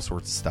imported all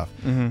sorts of stuff.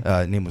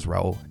 Name was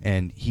Raul,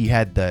 and he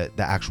had the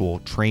actual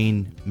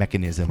train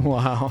mechanism.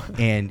 Wow.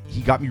 And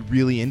he got me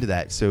really into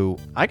that. So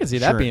I could see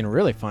that being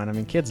really fun. I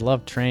mean, kids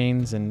love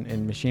trains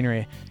and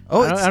machinery.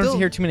 Oh, I don't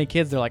hear too many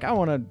kids. They're like, I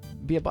want to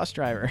be a bus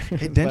driver.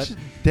 Hey,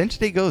 Densha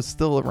de Go is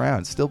still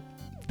around.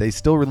 They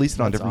still release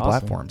it on different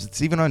platforms.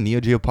 It's even on Neo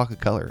Geo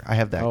Pocket Color. I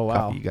have that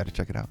copy. You got to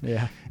check it out.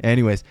 Yeah.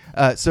 Anyways,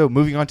 so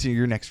moving on to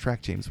your next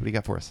track, James. What do you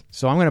got for us?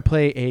 So I'm going to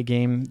play a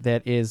game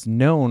that is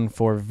known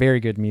for very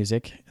good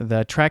music.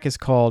 The track is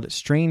called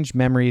Strange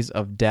Memories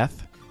of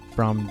Death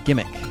from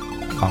Gimmick.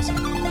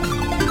 Awesome.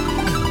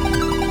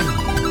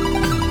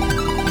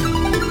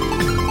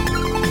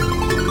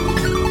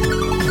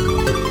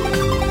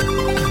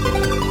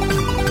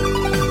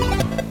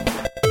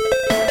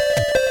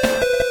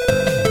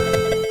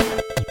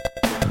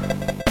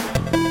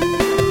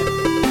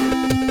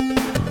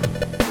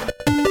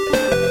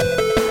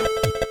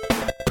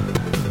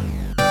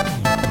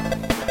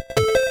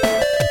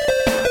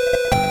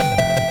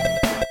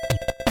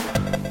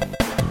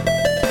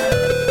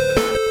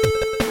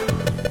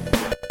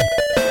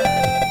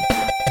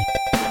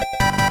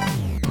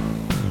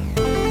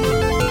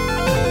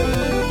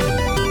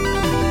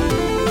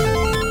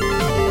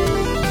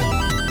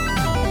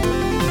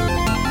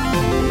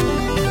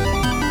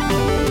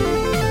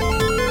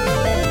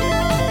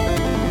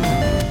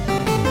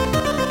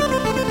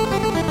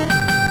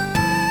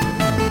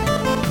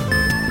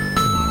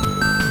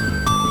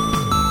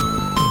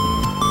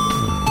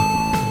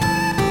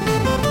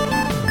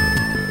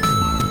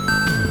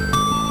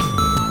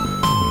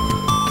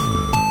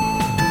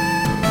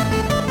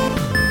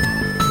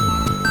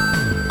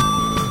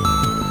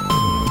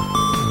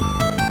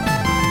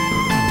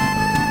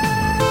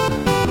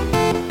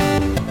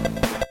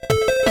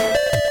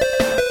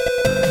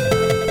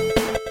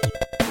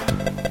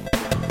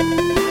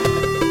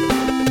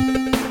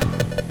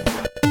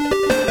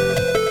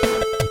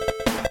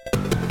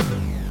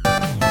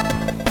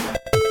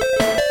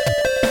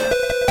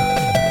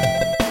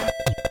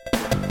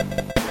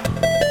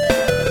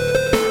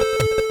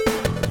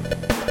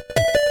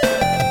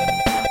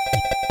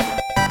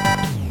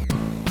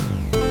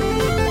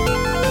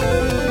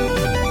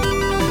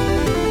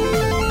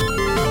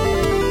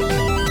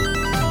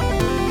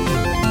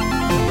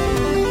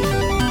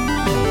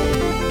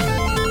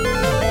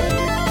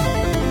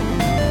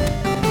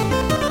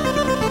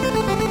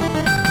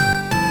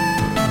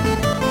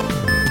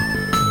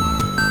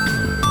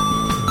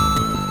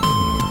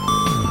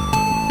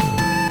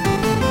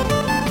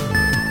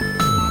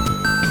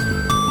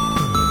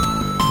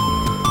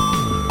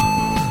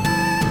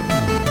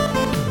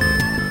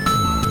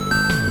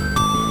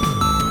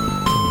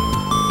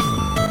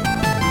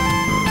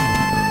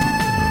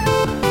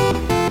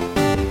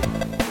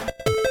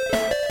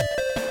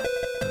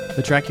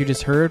 The track you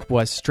just heard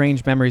was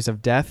Strange Memories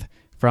of Death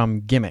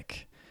from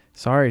Gimmick.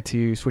 Sorry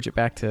to switch it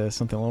back to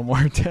something a little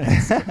more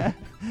intense. That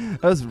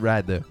was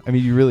rad, though. I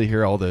mean, you really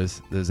hear all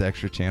those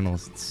extra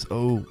channels. It's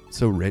so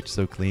rich,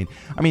 so clean.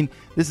 I mean,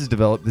 this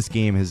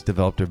game has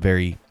developed a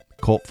very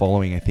cult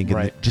following, I think,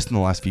 just in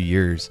the last few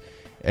years.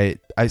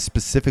 I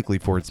specifically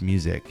for its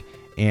music.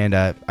 And,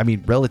 I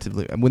mean,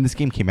 relatively, when this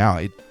game came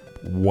out, it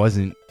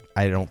wasn't,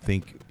 I don't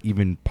think,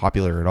 even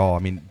popular at all. I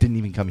mean, it didn't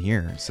even come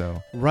here,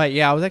 so. Right,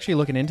 yeah, I was actually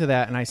looking into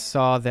that, and I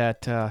saw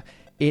that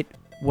it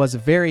was a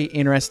very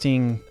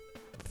interesting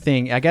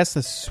thing. I guess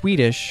the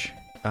Swedish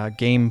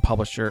game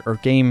publisher or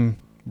game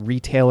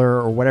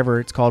retailer or whatever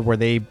it's called, where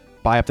they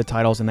buy up the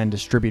titles and then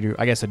distribute,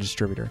 I guess a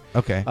distributor.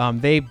 Okay.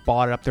 They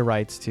bought up the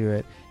rights to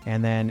it,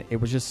 and then it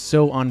was just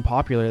so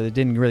unpopular that it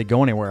didn't really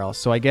go anywhere else.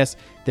 So I guess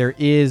there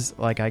is,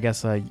 like, I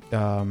guess a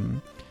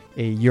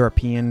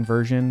European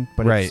version,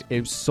 but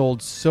it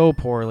sold so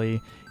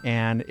poorly,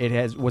 and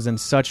it was in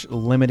such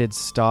limited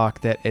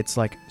stock that it's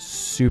like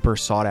super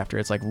sought after.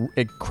 It's like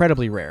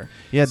incredibly rare.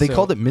 Yeah, they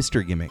called it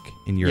Mr. Gimmick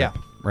in Europe.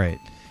 Yeah. Right.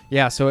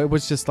 Yeah, so it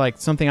was just like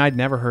something I'd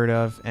never heard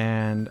of,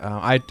 and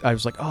I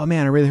was like, oh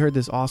man, I really heard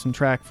this awesome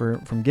track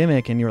from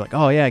Gimmick, and you were like,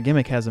 oh yeah,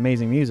 Gimmick has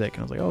amazing music, and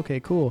I was like, okay,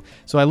 cool.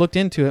 So I looked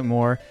into it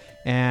more,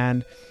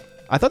 and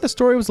I thought the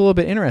story was a little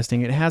bit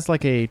interesting. It has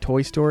like a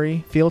Toy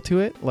Story feel to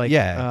it. Like,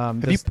 yeah.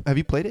 Have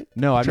you played it?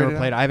 No, I've never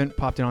played it. I haven't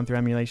popped it on through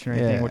emulation or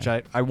anything, which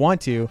I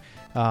want to,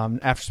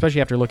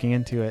 especially after looking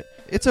into it.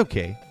 It's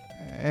okay.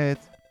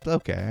 It's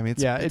okay. I mean,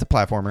 it's a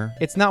platformer.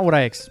 It's not what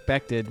I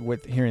expected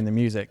with hearing the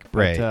music.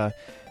 But, right.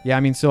 Yeah, I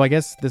mean, so I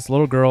guess this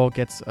little girl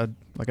gets a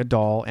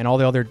doll,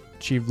 and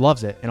she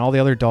loves it, and all the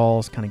other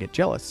dolls kind of get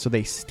jealous. So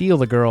they steal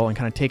the girl and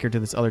kind of take her to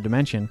this other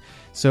dimension.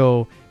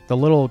 So the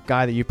little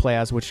guy that you play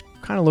as, which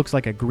kind of looks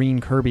like a green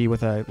Kirby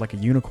with a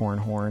unicorn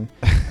horn.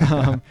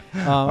 I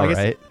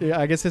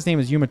guess his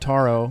name is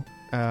Yumataro,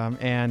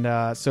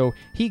 and so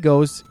he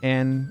goes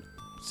and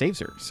saves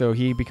her. So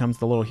he becomes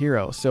the little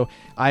hero. So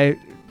I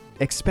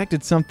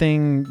expected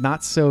something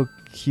not so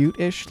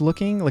cute-ish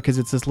looking, because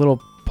it's this little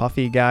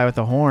puffy guy with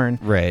a horn,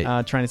 right?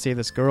 Trying to save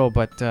this girl,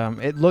 but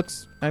it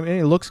looks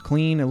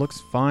clean, it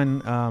looks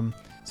fun.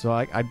 So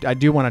I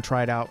do want to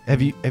try it out.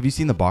 Have you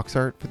seen the box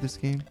art for this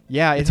game?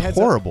 Yeah, it's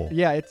horrible.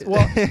 I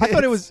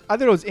thought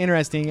it was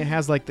interesting. It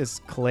has like this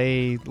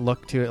clay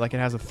look to it, like it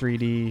has a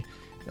 3D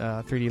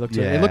look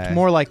to it. It looked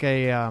more like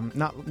a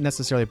not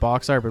necessarily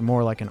box art, but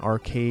more like an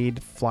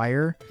arcade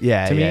flyer.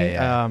 To me.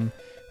 Yeah.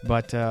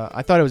 But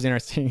I thought it was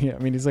interesting. I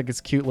mean, he's like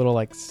this cute little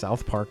like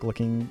South Park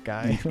looking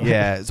guy.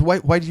 Yeah. So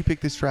why did you pick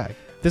this track?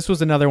 This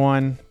was another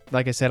one.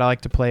 Like I said, I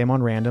like to play them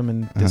on random,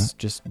 and this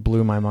just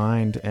blew my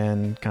mind,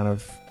 and kind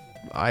of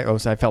I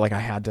felt like I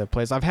had to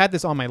play this. I've had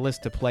this on my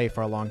list to play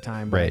for a long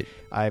time, but right.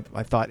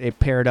 I thought it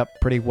paired up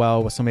pretty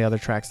well with some of the other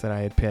tracks that I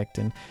had picked,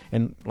 and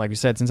like you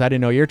said, since I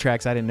didn't know your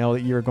tracks, I didn't know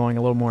that you were going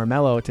a little more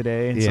mellow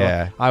today, and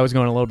so I was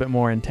going a little bit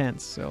more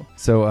intense. So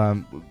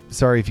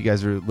sorry if you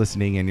guys are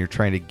listening and you're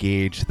trying to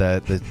gauge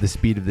the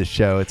speed of the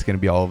show. It's going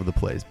to be all over the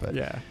place, but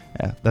yeah,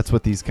 that's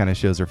what these kind of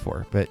shows are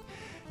for. But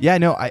yeah,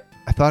 no, I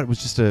thought it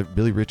was just a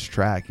really rich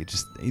track.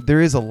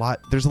 There's a lot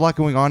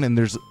going on, and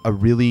there's a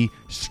really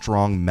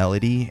strong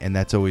melody, and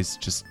that's always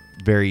just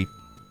very,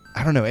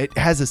 I don't know, it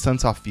has a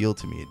Sunsoft feel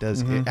to me. It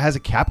does. Mm-hmm. It has a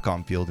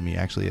Capcom feel to me,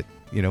 actually.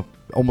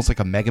 Almost like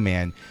a Mega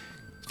Man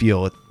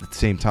feel at the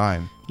same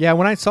time. Yeah,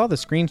 when I saw the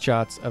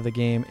screenshots of the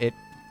game, it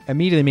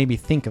immediately made me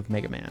think of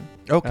Mega Man.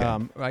 Okay.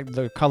 Like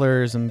the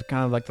colors and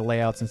kind of like the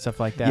layouts and stuff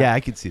like that. Yeah, I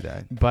could see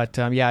that. But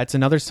it's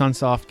another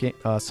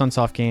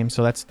Sunsoft game.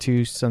 So that's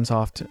 2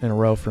 Sunsoft in a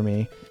row for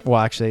me. Well,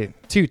 actually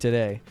 2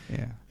 today.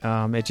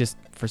 Yeah. It just,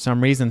 for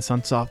some reason,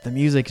 Sunsoft, the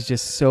music is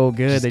just so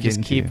good.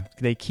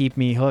 They keep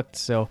me hooked.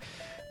 So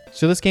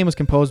this game was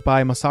composed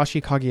by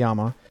Masashi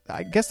Kageyama.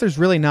 I guess there's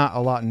really not a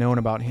lot known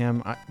about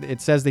him. It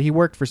says that he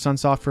worked for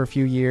Sunsoft for a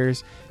few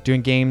years,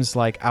 doing games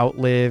like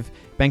Outlive,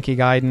 Benkei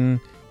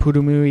Gaiden,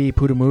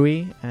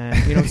 Pudumui,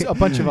 and a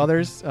bunch of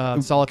others,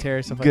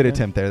 Solitaire, stuff like that. Good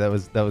attempt there. That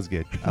was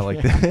good. I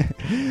like that.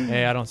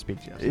 Hey, I don't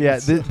speak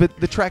Japanese. Yeah, but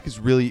the track is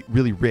really,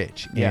 really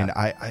rich, and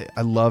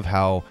I love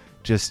how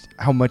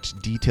much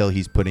detail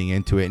he's putting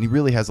into it, and he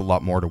really has a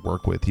lot more to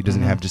work with. He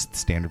doesn't have just the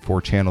standard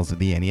 4 channels of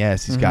the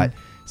NES. He's got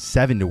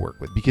 7 to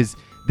work with, because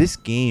this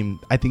game,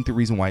 I think the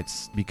reason why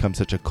it's become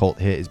such a cult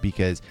hit is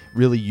because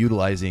really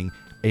utilizing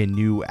a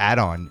new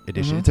add-on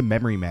edition. It's a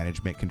memory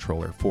management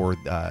controller for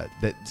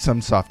that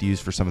Sunsoft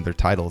used for some of their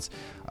titles.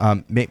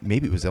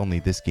 Maybe it was only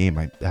this game.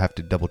 I have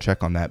to double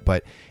check on that,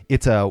 but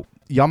it's a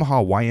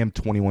Yamaha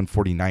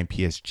YM2149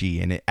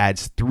 PSG, and it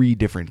adds 3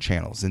 different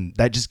channels, and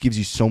that just gives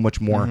you so much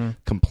more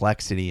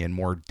complexity and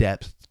more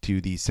depth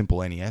to these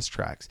simple NES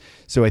tracks.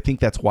 So I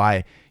think that's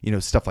why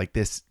stuff like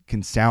this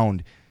can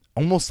sound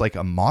almost like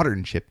a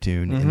modern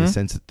chiptune in the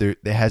sense that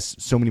it has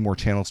so many more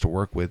channels to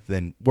work with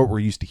than what we're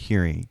used to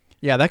hearing.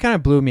 Yeah, that kind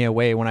of blew me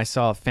away when I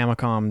saw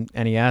Famicom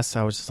NES.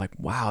 I was just like,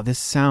 wow, this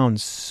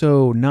sounds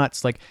so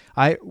nuts. Like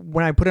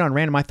when I put it on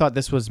random, I thought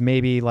this was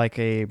maybe like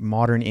a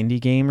modern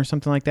indie game or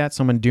something like that.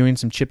 Someone doing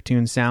some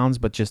chiptune sounds,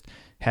 but just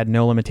had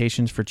no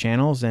limitations for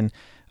channels. And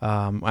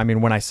I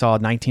mean, when I saw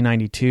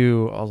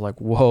 1992, I was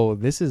like, whoa,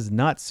 this is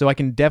nuts. So I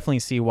can definitely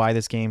see why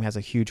this game has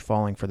a huge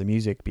following for the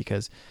music,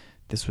 because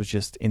this was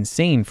just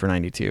insane for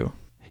 92.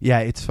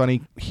 Yeah, it's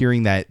funny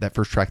hearing that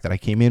first track that I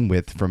came in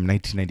with from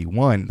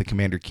 1991, the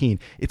Commander Keen.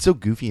 It's so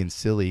goofy and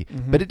silly,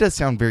 but it does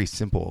sound very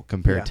simple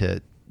compared to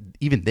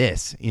even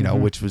this,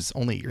 which was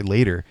only a year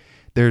later.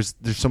 There's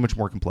so much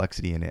more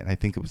complexity in it, and I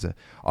think it was an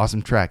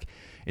awesome track.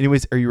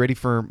 Anyways, are you ready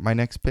for my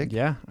next pick?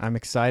 Yeah, I'm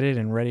excited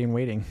and ready and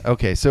waiting.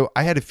 Okay, so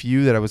I had a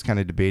few that I was kind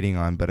of debating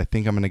on, but I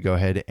think I'm going to go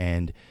ahead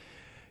and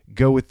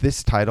go with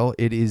this title.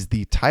 It is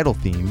the title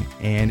theme,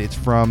 and it's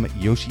from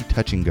Yoshi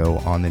Touch and Go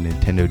on the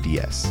Nintendo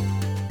DS.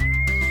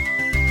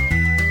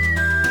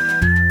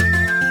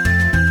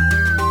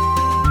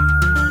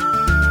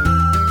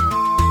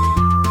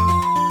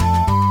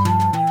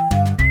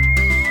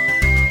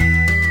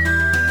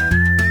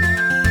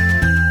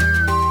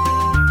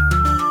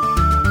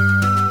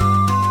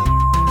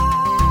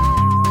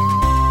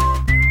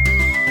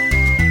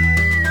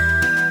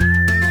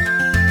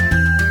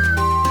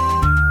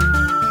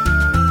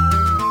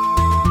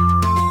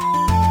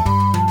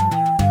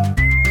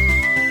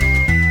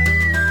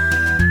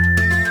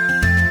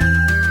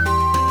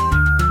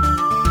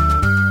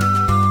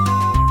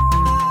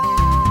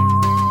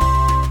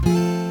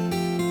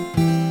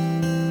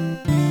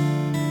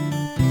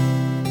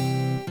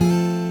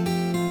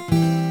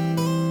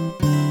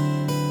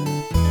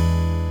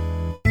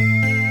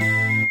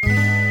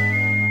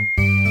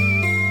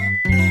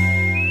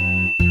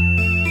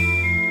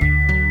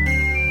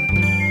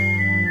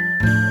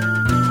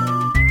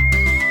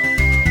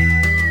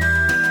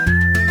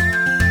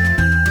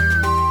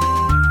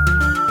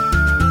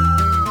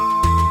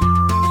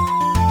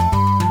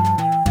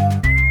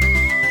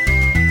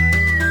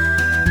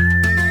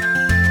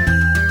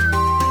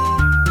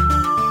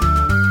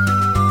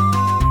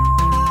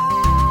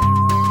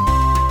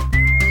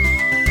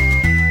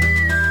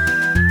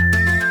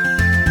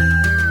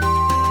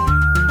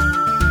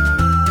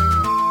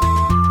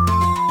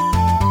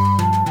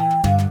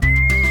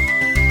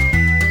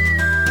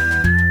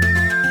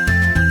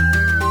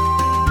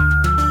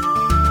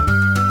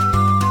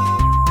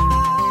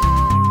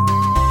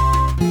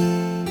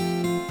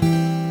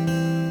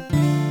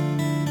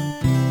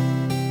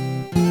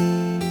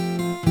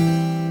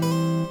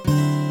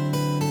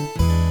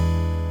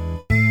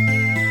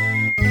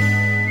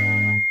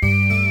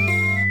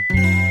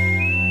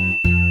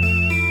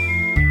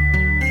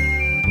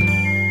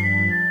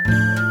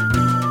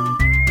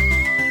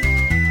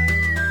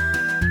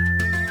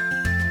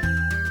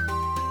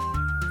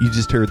 You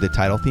just heard the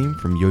title theme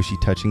from Yoshi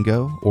Touch and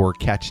Go, or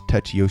Catch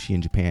Touch Yoshi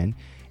in Japan,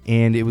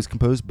 and it was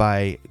composed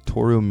by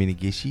Toru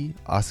Minegishi,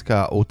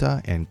 Asuka Ota,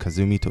 and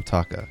Kazumi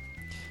Totaka.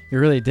 You're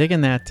really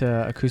digging that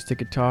acoustic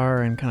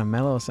guitar and kind of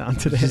mellow sound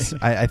today.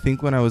 I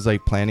think when I was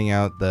like planning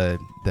out the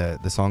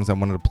songs I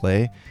wanted to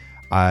play,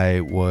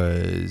 I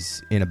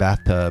was in a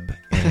bathtub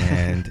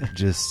and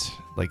just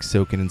like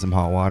soaking in some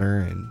hot water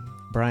and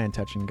Brian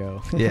Touch and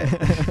Go. Yeah.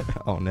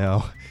 Oh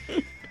no.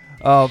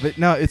 Oh, but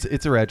no,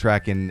 it's a rad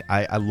track, and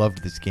I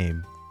loved this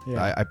game.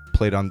 Yeah. I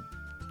played on.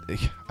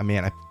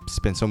 I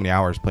spent so many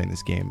hours playing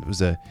this game. It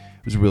was a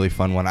really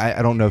fun one. I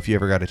don't know if you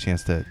ever got a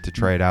chance to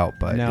try it out,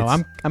 but no,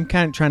 I'm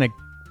kind of trying to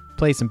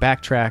play some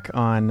backtrack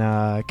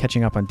on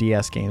catching up on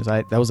DS games.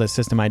 That was a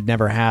system I'd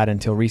never had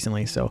until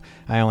recently, so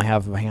I only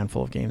have a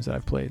handful of games that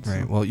I've played.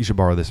 Right. Well, you should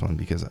borrow this one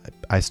because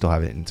I still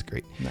have it and it's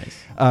great.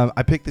 Nice.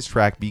 I picked this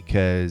track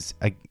because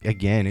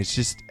again, it's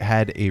just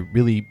had a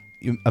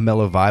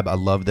mellow vibe. I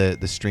love the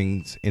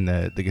strings in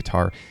the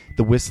guitar.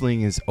 The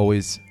whistling is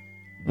always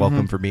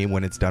welcome for me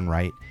when it's done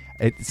right.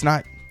 It's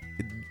not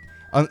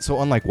so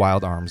unlike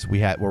Wild Arms we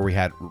had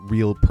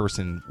real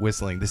person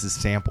whistling. This is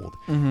sampled,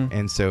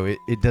 and so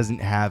it doesn't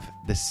have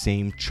the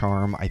same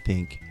charm, I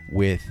think,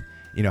 with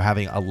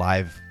having a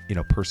live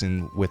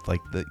person with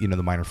like the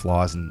the minor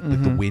flaws and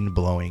like the wind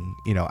blowing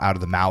out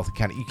of the mouth.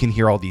 Kind of, you can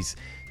hear all these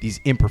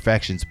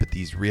imperfections, but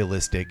these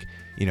realistic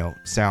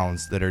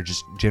sounds that are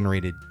just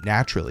generated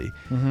naturally.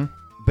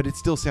 But it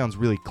still sounds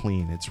really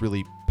clean. It's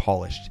really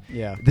polished.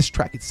 Yeah. This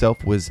track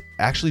itself was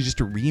actually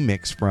just a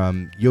remix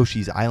from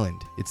Yoshi's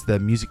Island. It's the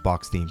music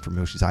box theme from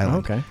Yoshi's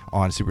Island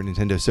on Super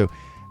Nintendo. So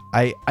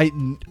I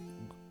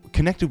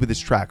connected with this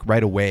track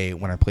right away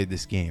when I played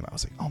this game. I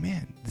was like, oh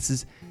man, this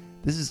is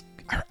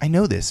I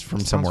know this from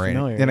somewhere.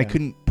 Familiar, and then I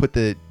couldn't put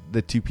the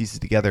two pieces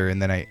together,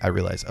 and then I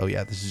realized, oh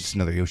yeah, this is just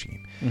another Yoshi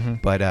game.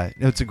 But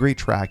it's a great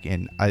track,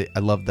 and I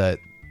love the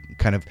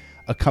kind of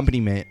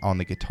accompaniment on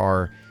the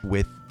guitar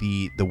with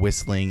the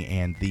whistling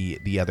and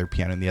the other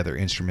piano and the other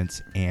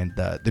instruments, and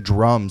the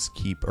drums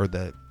or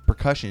the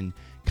percussion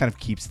kind of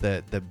keeps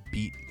the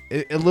beat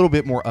a little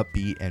bit more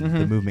upbeat and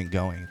the movement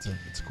going.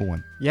 It's a cool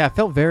one. Yeah, it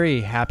felt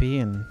very happy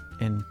and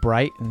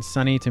bright and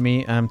sunny to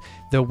me.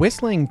 The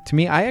whistling to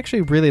me, I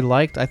actually really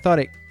liked. I thought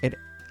it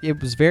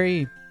it was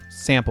very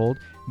sampled,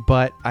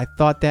 but I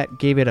thought that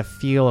gave it a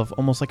feel of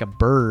almost like a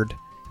bird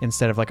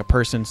instead of like a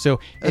person. So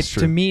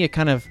to me, it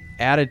kind of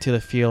added to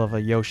the feel of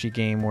a Yoshi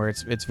game where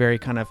it's very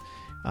kind of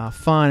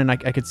fun, and I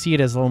could see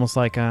it as almost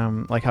like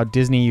how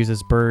Disney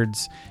uses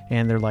birds,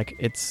 and they're like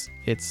it's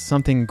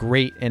something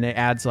great, and it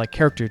adds like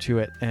character to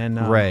it, and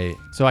right.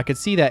 So I could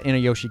see that in a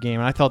Yoshi game,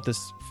 and I thought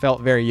this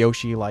felt very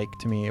Yoshi-like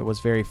to me. It was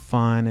very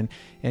fun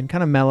and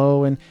kind of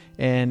mellow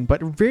and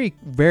but very,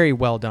 very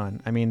well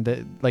done. I mean,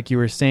 like you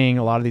were saying,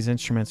 a lot of these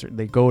instruments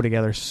they go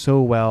together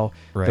so well.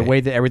 Right. The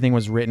way that everything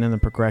was written and the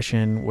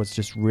progression was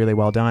just really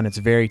well done. It's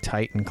very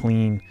tight and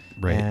clean.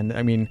 Right. And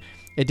I mean,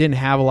 it didn't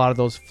have a lot of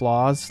those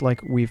flaws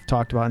like we've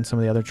talked about in some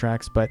of the other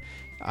tracks, but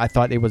I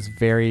thought it was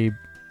very,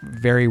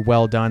 very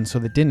well done. So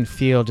it didn't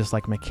feel just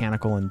like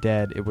mechanical and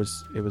dead. It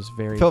was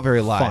very felt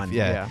very live. fun.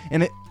 Yeah.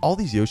 And all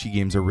these Yoshi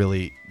games are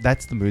really,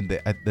 that's the mood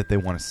that they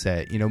want to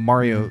set. You know,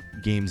 Mario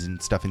games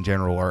and stuff in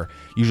general are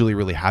usually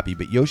really happy,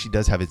 but Yoshi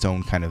does have its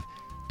own kind of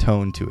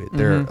tone to it.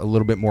 They're a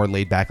little bit more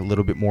laid back, a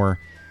little bit more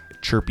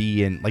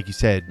chirpy, and like you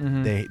said,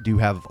 they do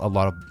have a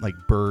lot of like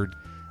bird,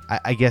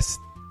 I guess,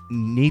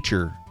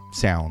 nature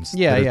sounds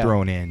that are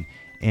thrown in.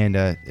 And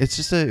it's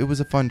just it was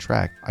a fun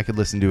track. I could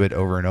listen to it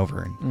over and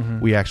over,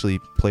 and we actually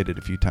played it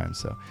a few times.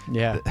 So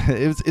yeah,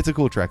 it's a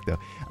cool track though.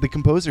 The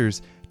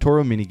composer's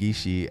Toru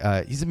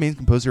Minegishi. He's the main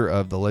composer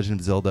of The Legend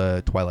of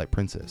Zelda: Twilight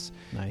Princess,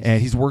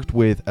 and he's worked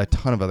with a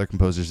ton of other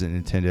composers at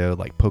Nintendo,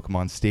 like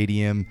Pokemon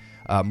Stadium,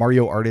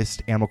 Mario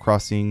Artist, Animal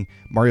Crossing,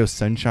 Mario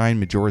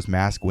Sunshine, Majora's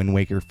Mask, Wind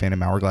Waker,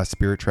 Phantom Hourglass,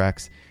 Spirit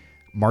Tracks,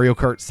 Mario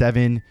Kart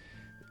 7,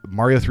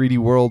 Mario 3D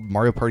World,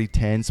 Mario Party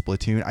 10,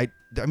 Splatoon.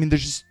 I mean,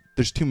 there's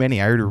too many.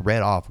 I already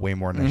read off way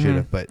more than I should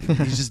have, but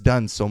he's just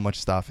done so much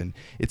stuff, and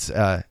it's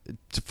a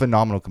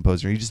phenomenal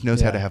composer. He just knows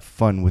how to have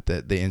fun with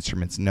the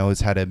instruments,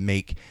 knows how to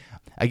make,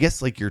 I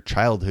guess, like your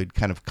childhood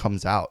kind of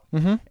comes out.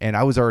 And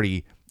I was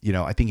already,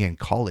 I think in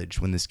college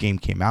when this game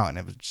came out, and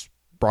it just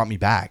brought me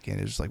back, and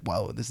it was like,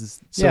 wow, this is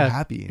so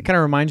happy. It kind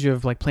of reminds you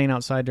of like playing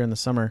outside during the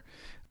summer.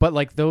 But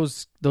like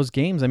those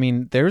games, I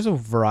mean, there's a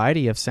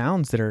variety of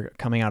sounds that are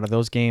coming out of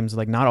those games.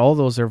 Like not all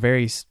those are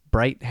very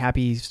bright,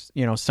 happy,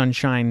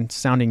 sunshine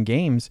sounding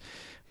games.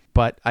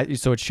 But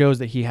so it shows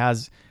that he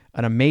has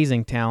an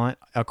amazing talent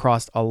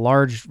across a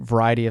large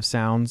variety of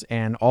sounds,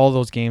 and all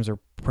those games are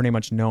pretty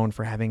much known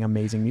for having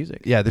amazing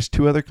music. Yeah, there's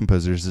two other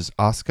composers. There's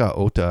Asuka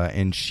Ota,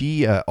 and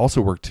she also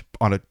worked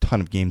on a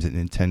ton of games at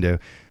Nintendo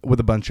with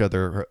a bunch of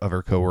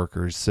her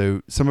coworkers.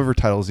 So some of her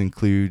titles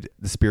include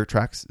the Spirit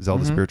Tracks,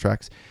 Zelda Spirit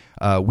Tracks,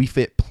 Wii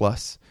Fit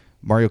Plus,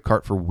 Mario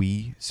Kart for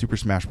Wii, Super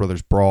Smash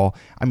Bros. Brawl.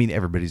 I mean,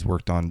 everybody's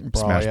worked on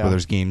Smash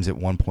Brothers games at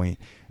one point.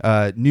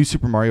 New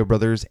Super Mario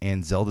Brothers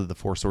and Zelda: The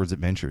Four Swords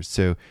Adventures.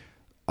 So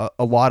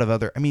a lot of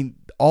other, I mean,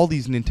 all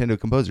these Nintendo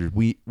composers,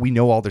 we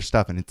know all their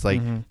stuff, and it's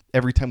like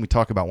every time we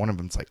talk about one of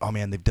them, it's like, oh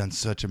man, they've done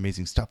such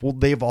amazing stuff. Well,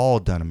 they've all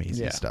done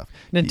amazing stuff.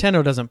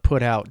 Nintendo doesn't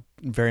put out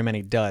very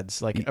many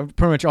duds. Like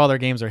pretty much all their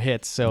games are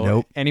hits.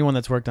 So anyone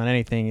that's worked on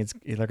anything,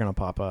 they're going to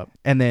pop up.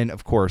 And then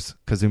of course,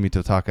 Kazumi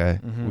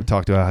Totaka, we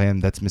talked about him.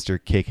 That's Mr.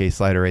 KK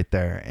Slider right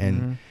there.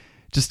 And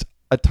just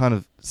a ton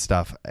of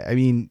stuff. I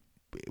mean,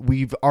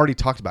 we've already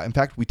talked about, in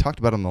fact, we talked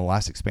about it on the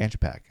last expansion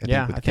pack. I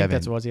think Kevin.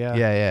 That's what it was.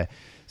 Yeah.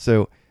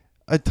 So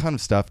a ton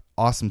of stuff,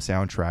 awesome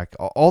soundtrack.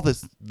 All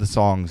the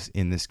songs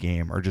in this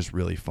game are just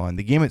really fun.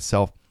 The game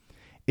itself,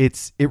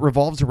 it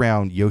revolves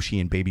around Yoshi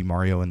and Baby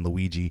Mario and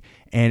Luigi,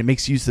 and it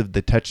makes use of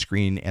the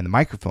touchscreen and the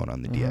microphone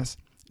on the DS.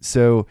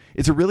 So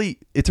it's a really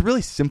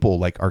simple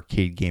like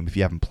arcade game if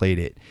you haven't played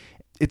it.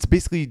 It's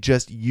basically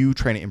just you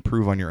trying to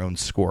improve on your own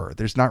score.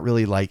 There's not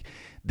really like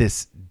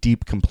this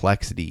deep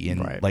complexity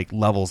and like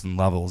levels and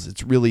levels.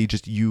 It's really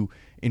just you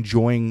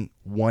enjoying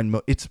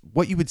it's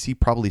what you would see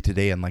probably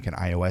today in like an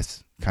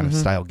iOS kind of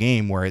style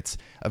game where it's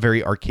a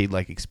very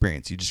arcade-like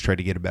experience. You just try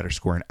to get a better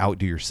score and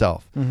outdo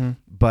yourself.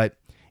 But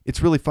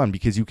it's really fun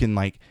because you can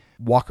like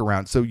walk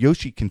around. So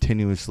Yoshi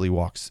continuously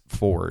walks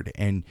forward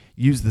and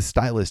use the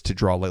stylus to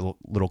draw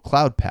little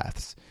cloud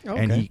paths.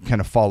 And he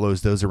kind of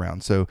follows those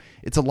around. So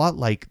it's a lot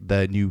like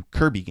the new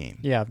Kirby game.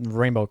 Yeah,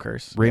 Rainbow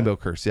Curse.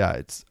 Curse, yeah.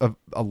 It's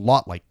a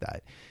lot like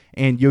that.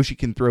 And Yoshi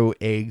can throw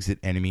eggs at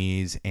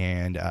enemies,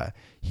 and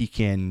he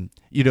can,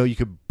 you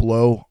could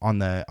blow on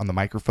the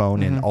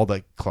microphone and all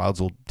the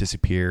clouds will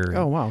disappear.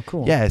 Oh, wow,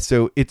 cool. Yeah,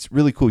 so it's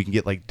really cool. You can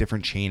get like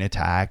different chain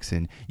attacks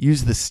and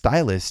use the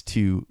stylus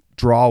to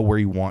draw where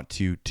you want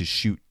to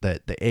shoot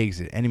the eggs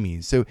at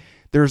enemies. So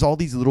there's all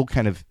these little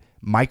kind of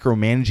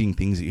micromanaging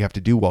things that you have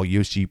to do while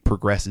Yoshi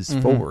progresses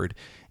forward.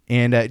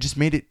 And it just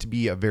made it to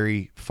be a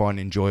very fun,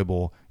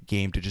 enjoyable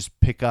game to just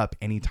pick up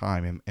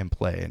anytime and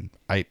play. And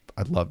I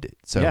loved it.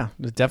 So yeah,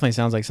 it definitely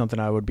sounds like something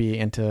I would be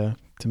into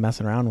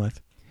messing around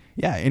with.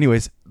 Yeah.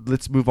 Anyways,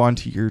 let's move on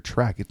to your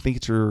track. I think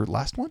it's your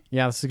last one.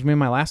 Yeah, this is going to be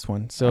my last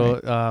one.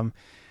 So,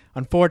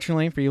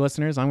 unfortunately for you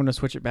listeners, I'm going to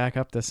switch it back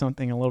up to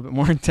something a little bit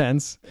more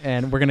intense,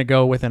 and we're going to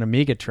go with an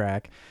Amiga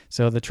track.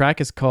 So the track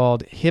is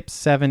called Hip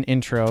 7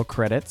 Intro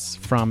Credits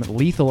from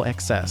Lethal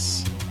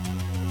Excess.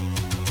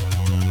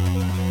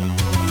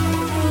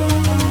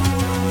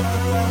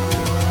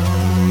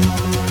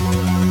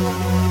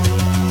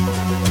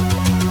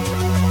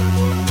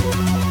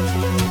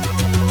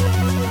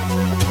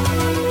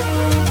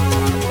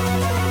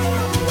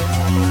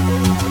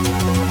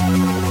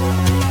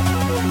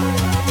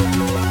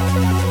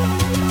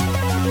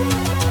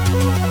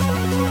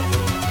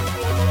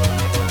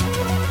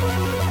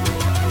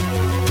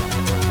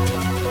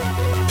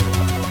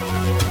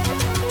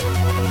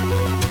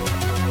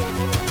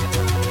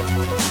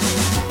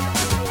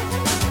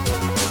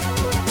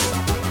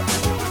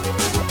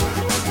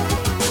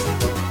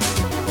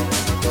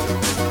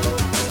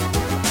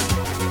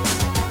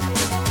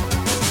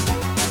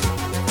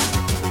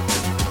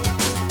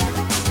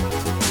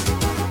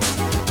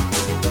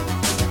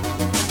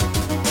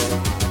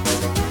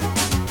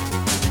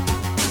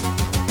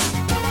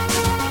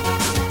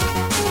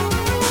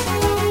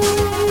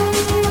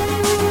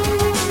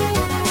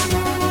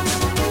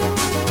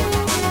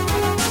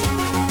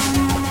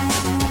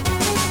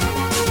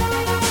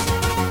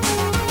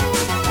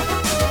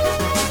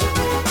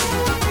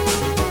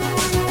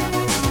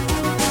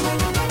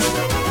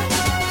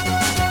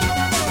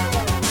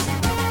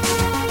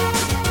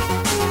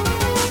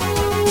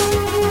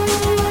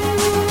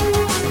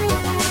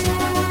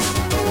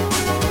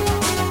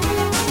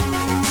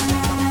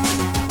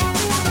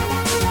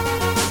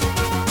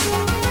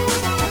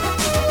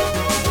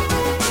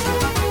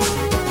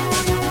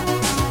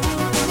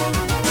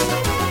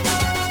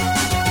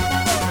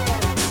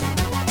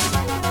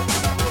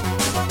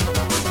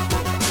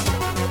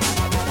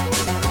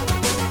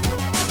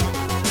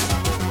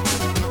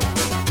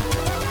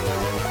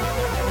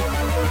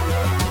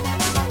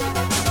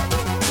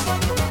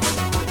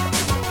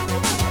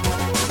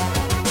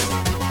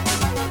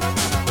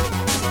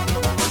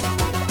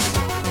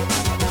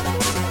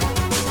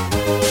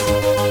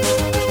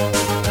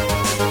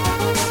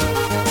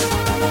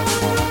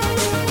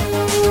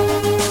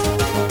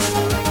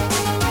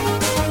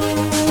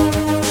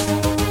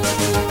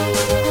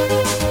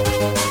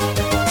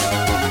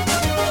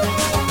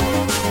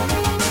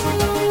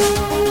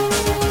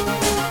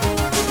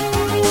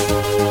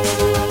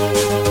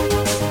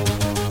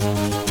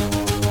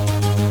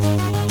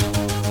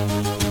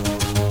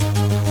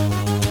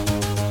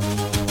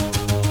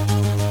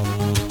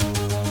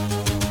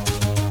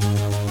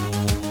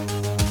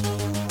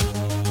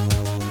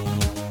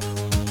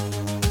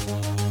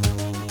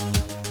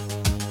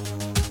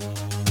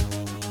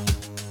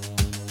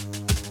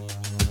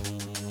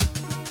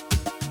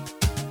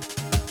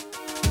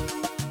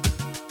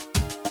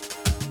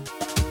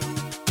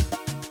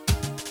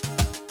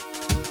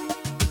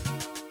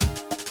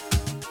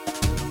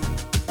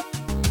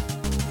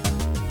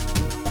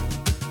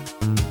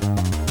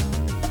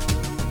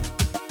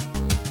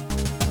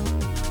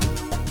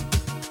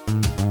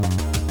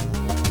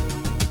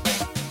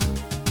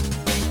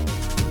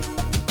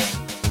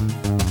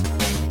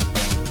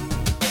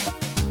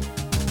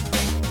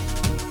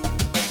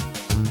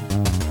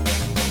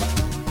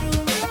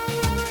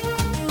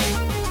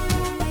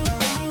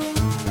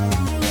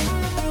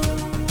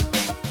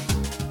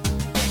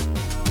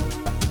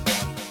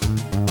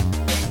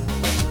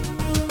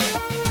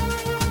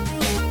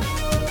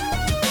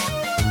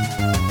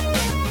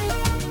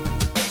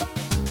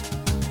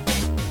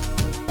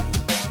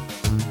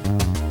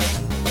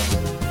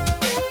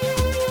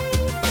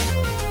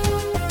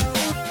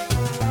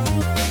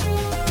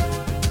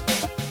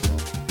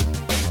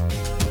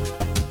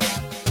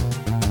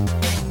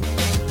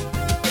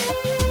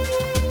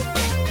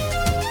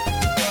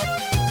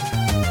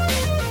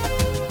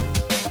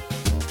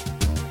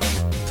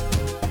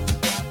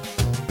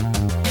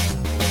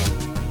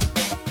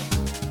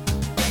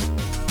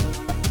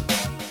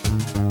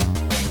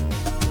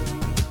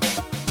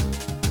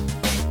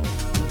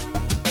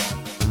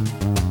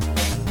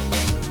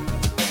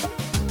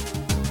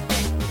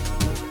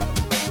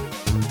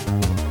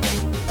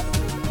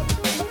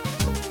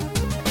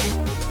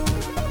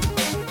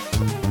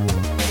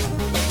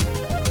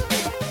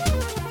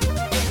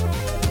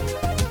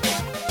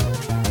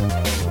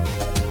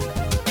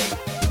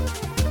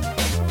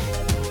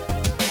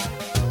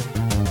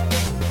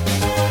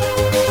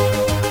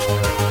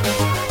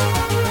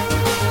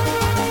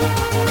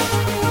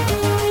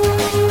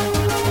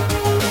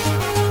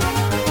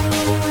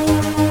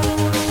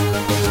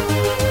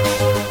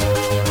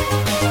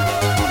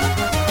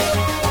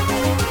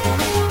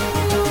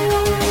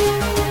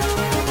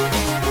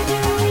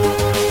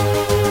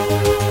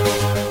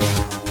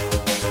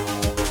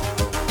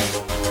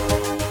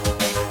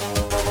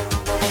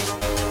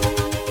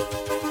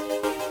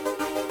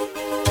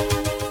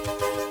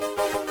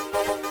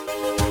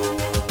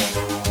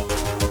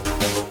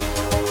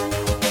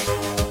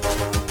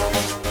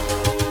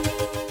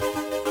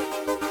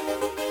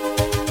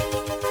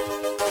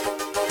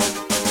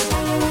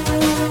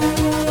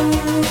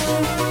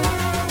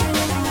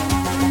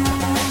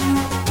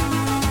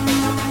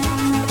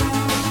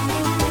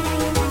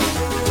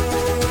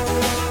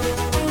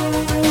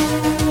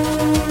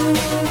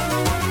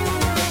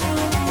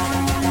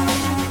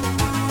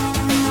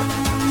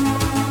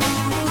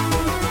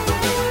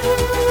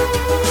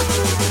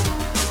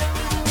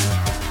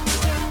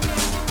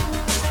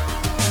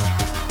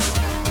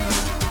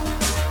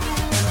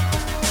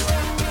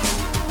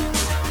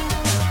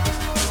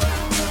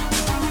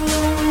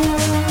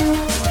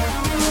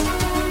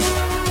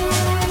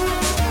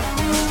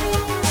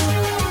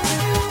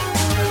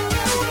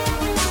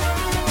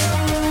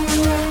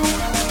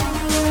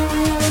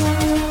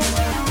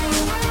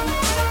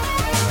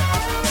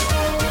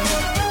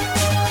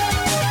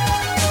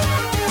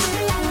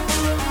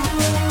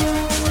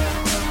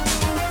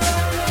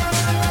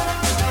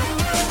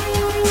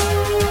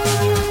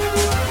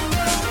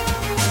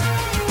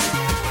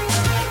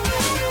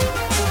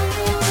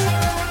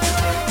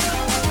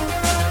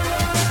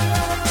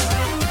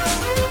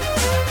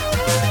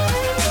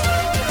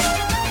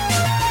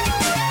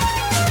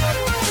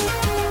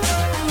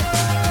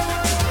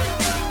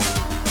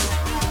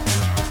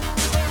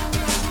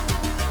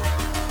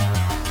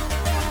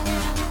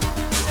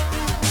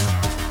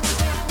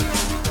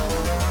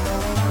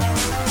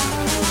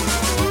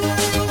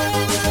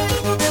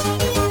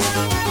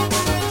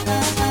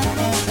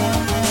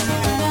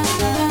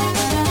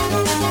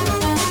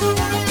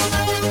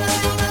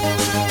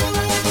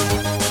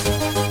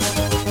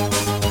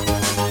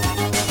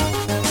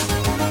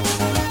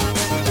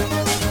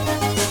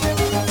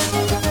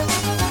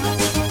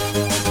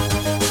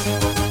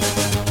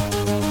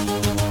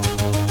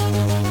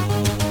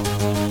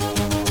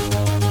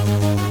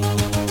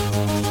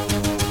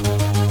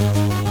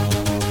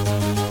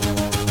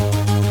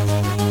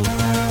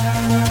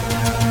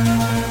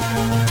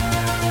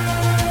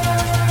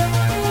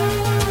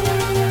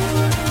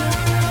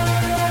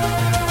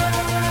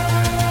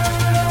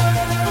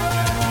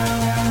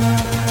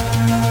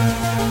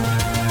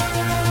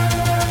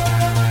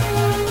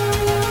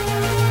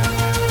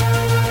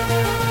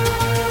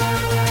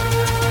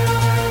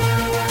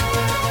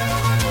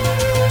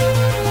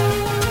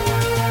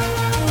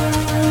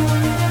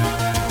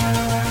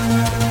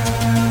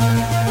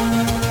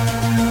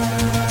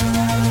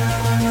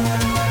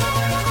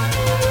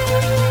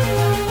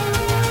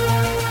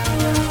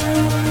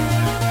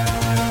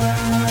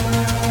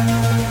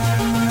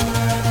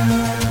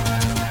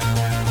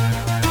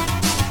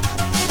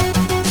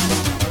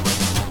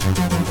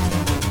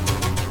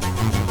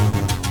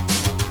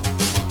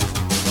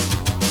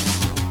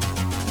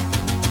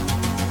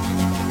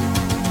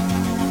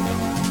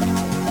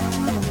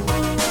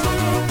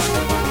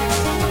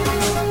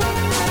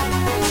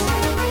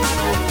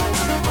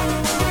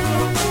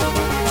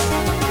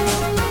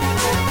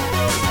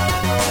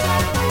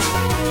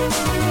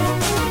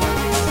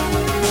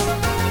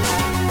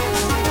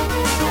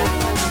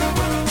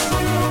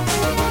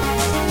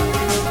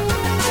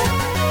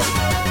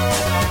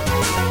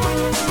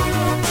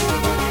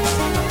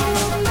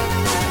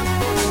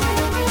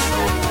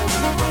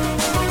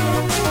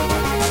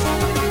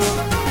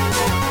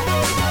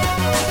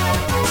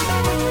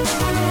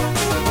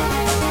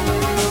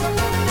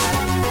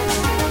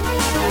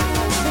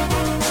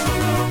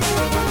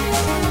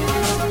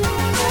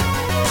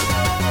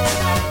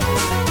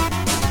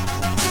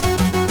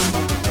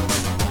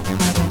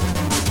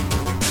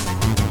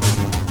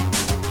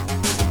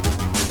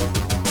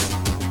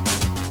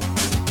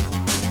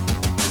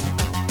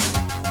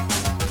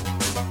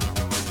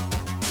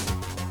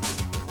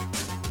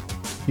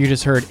 You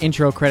just heard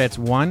Intro Credits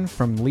 1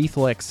 from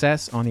Lethal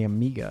Excess on the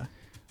Amiga.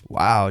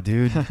 Wow,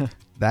 dude.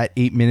 That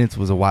 8 minutes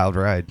was a wild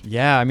ride.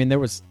 Yeah, I mean there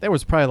was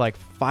probably like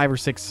 5 or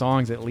 6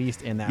 songs at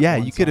least in that. Yeah,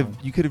 one you could song.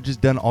 have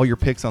just done all your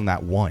picks on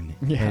that one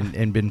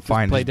and been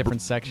fine. Play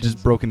different sections.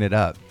 Just broken it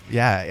up.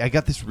 Yeah, I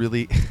got this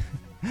really.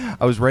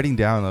 I was writing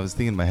down. I was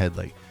thinking in my head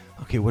like,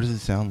 okay, what does it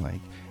sound like?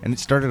 And it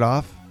started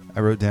off. I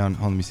wrote down.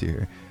 Let me see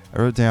here.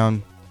 I wrote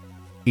down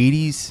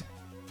 80s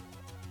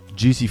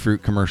Juicy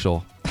Fruit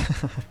commercial.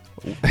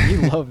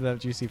 You love that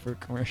Juicy Fruit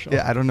commercial.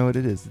 Yeah, I don't know what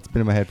it is. It's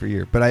been in my head for a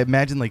year. But I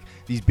imagine like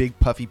these big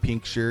puffy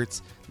pink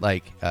shirts,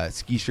 like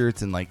ski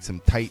shirts and like some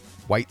tight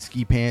white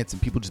ski pants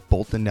and people just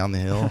bolting down the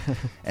hill.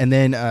 And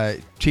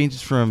then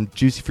changes from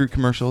Juicy Fruit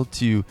commercial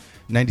to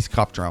 90s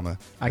cop drama.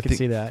 I can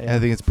see that. Yeah. I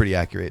think it's pretty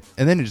accurate.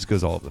 And then it just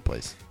goes all over the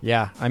place.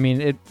 Yeah, I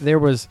mean, there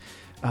was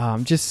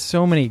just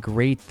so many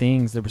great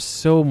things. There was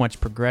so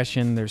much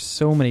progression. There's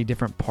so many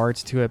different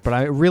parts to it. But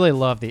I really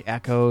love the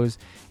echoes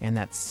and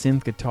that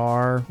synth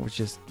guitar was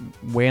just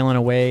wailing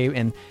away.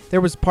 And there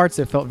was parts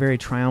that felt very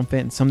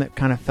triumphant and some that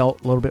kind of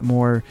felt a little bit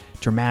more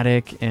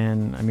dramatic.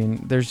 And I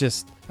mean,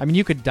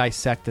 you could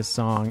dissect this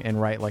song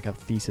and write like a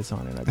thesis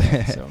on it, I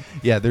bet. So.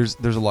 Yeah, there's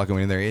a lot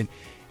going in there. And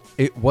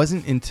it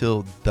wasn't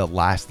until the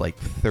last like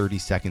 30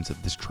 seconds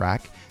of this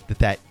track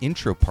that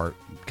intro part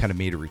kind of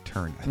made a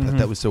return. I thought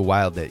that was so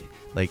wild that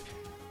like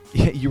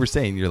you were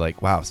saying, you're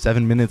like, wow,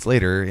 7 minutes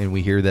later and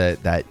we hear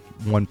that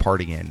one part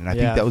again. And I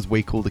think that was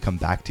way cool to come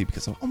back to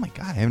because oh my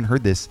God, I haven't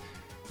heard this.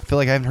 I feel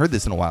like I haven't heard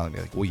this in a while. And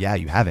you're like, well, yeah,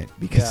 you haven't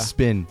because it's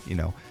been,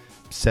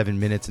 7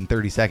 minutes and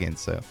 30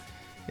 seconds. So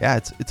yeah,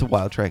 it's a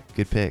wild track.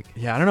 Good pick.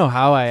 Yeah. I don't know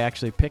how I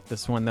actually picked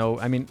this one though.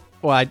 I mean,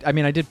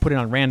 I did put it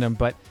on random,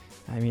 but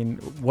I mean,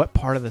 what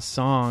part of the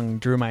song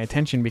drew my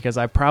attention? Because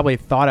I probably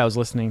thought I was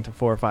listening to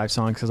 4 or 5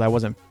 songs because I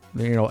wasn't,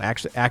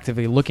 actually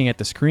actively looking at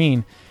the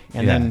screen.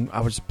 And then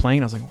I was just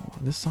playing. I was like, oh,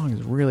 this song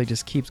is really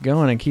just keeps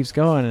going and keeps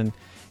going. And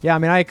yeah, I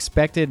mean, I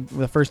expected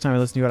the first time I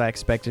listened to it, I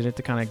expected it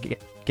to kind of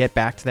get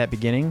back to that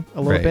beginning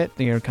a little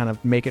bit, kind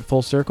of make it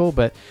full circle.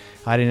 But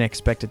I didn't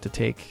expect it to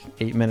take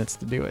 8 minutes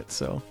to do it.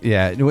 So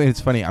yeah,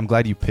 it's funny. I'm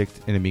glad you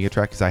picked an Amiga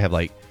track because I have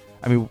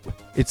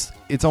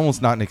it's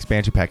almost not an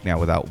expansion pack now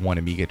without one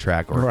Amiga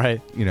track or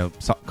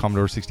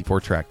Commodore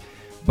 64 track.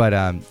 But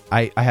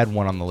I had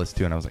one on the list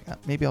too, and I was like,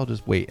 maybe I'll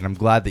just wait. And I'm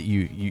glad that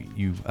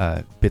you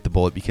bit the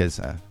bullet because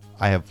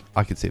I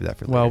could save that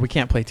for later. Well, we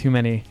can't play too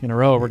many in a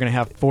row. We're gonna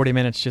have 40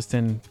 minutes just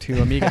in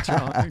two Amiga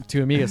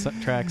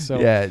tracks. So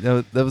yeah,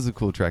 no, that was a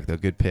cool track though.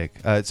 Good pick.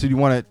 So do you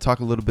want to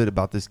talk a little bit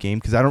about this game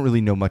because I don't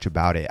really know much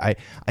about it. I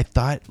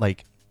thought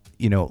like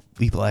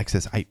Lethal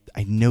Excess. I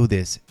know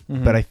this.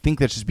 But I think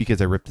that's just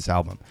because I ripped this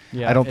album.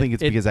 Yeah, I don't think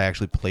it's because I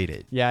actually played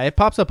it. Yeah, it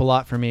pops up a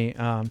lot for me.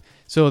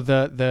 So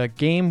the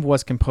game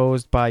was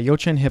composed by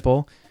Jochen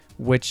Hippel,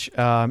 which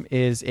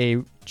is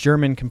a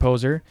German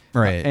composer.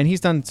 Right. And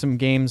he's done some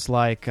games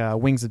like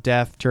Wings of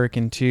Death,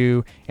 Turrican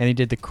 2, and he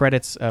did the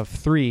credits of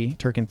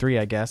Turrican 3,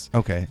 I guess.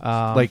 Okay.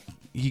 Like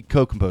he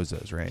co-composed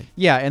those, right?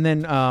 Yeah, and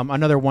then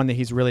another one that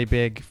he's really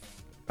big,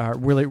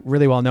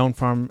 really well known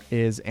from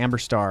is Amber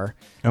Star.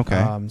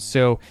 Okay.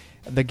 So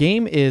the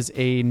game is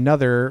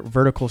another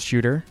vertical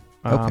shooter.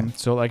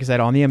 So like I said,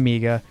 on the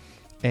Amiga.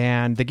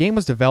 And the game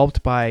was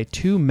developed by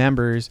 2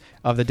 members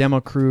of the demo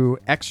crew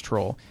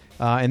X-Troll.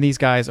 And these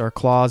guys are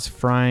Klaus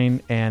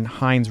Frein and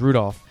Heinz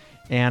Rudolph.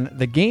 And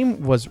the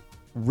game was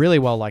really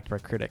well liked by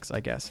critics, I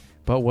guess,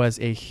 but was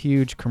a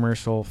huge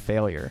commercial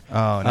failure.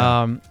 Oh,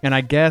 no. And I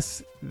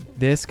guess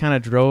this kind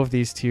of drove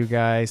these 2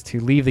 guys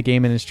to leave the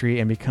game industry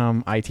and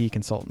become IT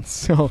consultants.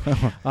 So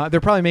they're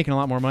probably making a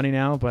lot more money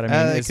now, but I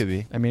mean, it could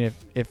be. I mean,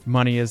 if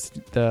money is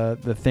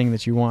the thing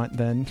that you want,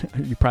 then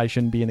you probably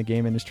shouldn't be in the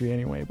game industry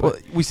anyway. But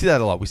well, we see that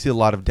a lot. We see a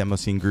lot of demo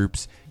scene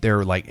groups.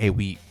 They're like, hey,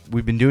 we've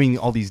been doing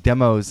all these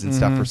demos and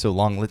stuff for so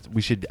long.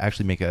 We should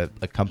actually make a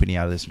company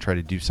out of this and try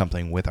to do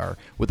something with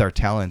our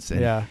talents.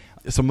 And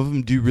some of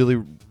them do really,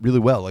 really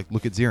well. Like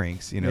look at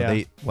Xerinx.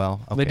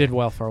 They did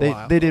well for a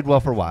while. They did well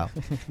for a while.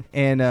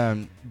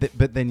 And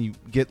but then you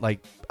get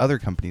like other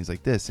companies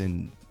like this,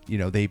 and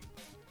they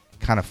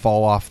kind of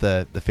fall off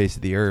the face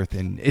of the earth,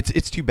 and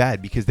it's too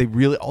bad because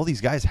all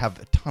these guys have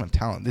a ton of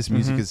talent. This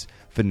music is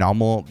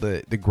phenomenal.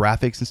 The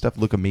graphics and stuff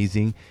look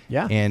amazing.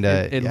 Yeah, and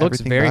it looks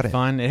very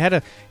fun. It had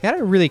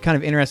a really kind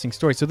of interesting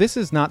story. So this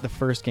is not the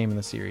first game in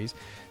the series.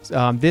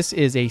 This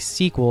is a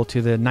sequel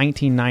to the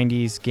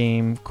 1990s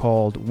game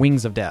called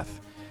Wings of Death.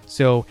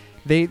 So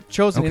they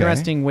chose an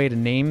interesting way to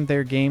name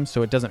their game,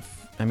 so it doesn't.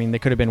 I mean, they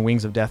could have been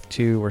Wings of Death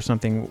 2 or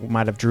something.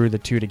 Might have drew the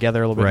 2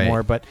 together a little bit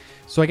more. But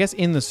so I guess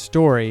in the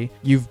story,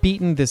 you've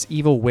beaten this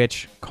evil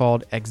witch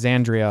called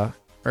Exandrilla,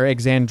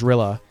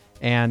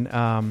 and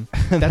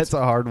that's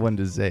a hard one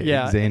to say.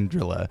 Yeah,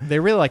 Exandrilla. They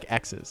really like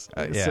X's.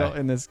 So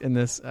in this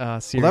series,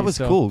 well, that was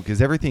cool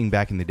because everything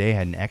back in the day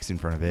had an X in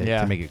front of it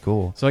to make it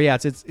cool. So yeah,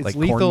 it's like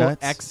Lethal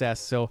Excess.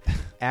 So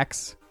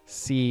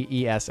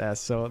XCESS.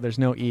 So there's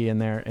no E in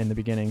there in the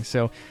beginning.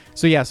 So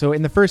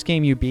in the first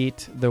game you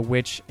beat the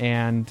witch,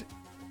 and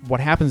what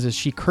happens is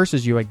she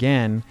curses you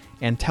again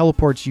and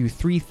teleports you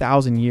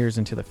 3,000 years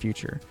into the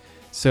future.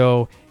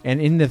 So,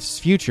 and in this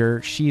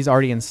future, she's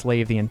already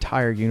enslaved the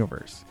entire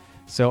universe.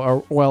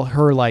 So,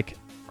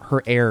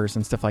 her heirs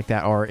and stuff like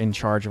that are in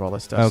charge of all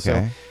this stuff.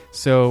 Okay.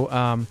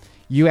 So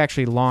you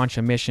actually launch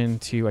a mission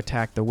to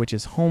attack the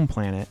witch's home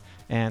planet.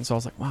 And so I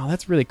was like, wow,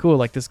 that's really cool.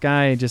 Like, this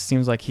guy just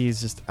seems like he's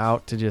just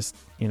out to just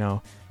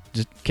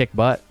kick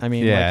butt. I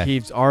mean, like,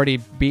 he's already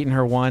beaten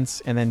her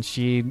once, and then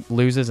she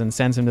loses and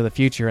sends him to the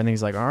future. And then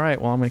he's like, all right,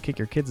 well, I'm going to kick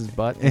your kids'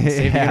 butt and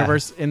save the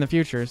universe in the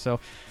future. So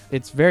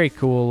it's very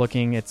cool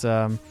looking. It's,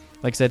 like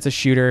I said, it's a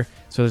shooter.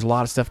 So there's a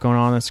lot of stuff going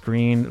on the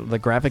screen. The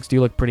graphics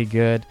do look pretty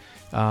good.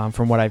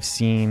 From what I've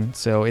seen,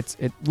 so it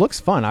looks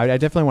fun. I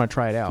definitely want to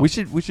try it out. We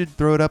should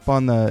throw it up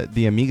on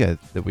the Amiga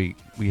that we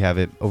have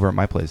it over at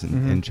my place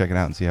and check it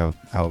out and see how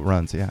it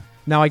runs. Yeah.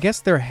 Now I guess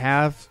there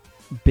have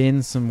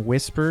been some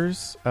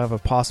whispers of a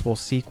possible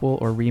sequel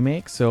or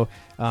remake. So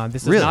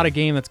this is not a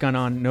game that's gone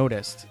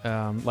unnoticed.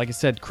 Like I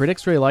said,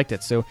 critics really liked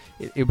it, so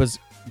it was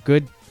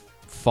good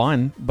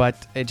fun,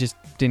 but it just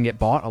didn't get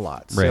bought a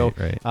lot. So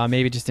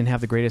maybe it just didn't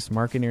have the greatest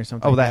marketing or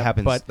something. Oh, that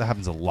happens. But that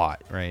happens a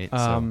lot, right?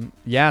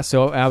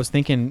 So I was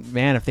thinking,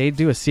 man, if they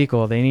do a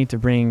sequel, they need to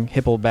bring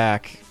Hipple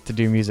back to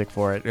do music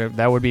for it.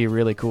 That would be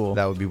really cool.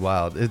 That would be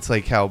wild. It's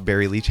like how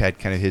Barry Leach had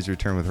kind of his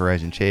return with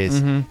Horizon Chase.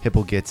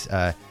 Hipple gets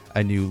a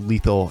new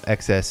Lethal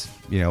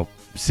XS,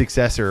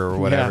 successor or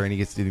whatever, and he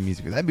gets to do the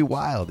music. That'd be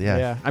wild.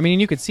 Yeah. I mean,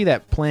 you could see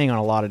that playing on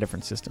a lot of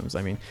different systems.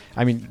 I mean,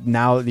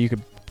 now you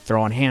could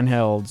throw on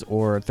handhelds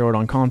or throw it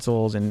on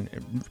consoles and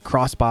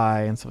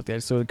cross-buy and stuff like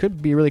that. So it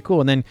could be really cool.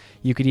 And then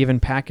you could even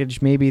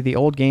package maybe the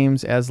old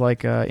games as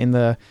like in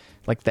the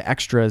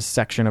extras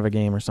section of a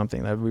game or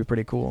something. That would be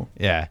pretty cool.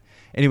 Yeah.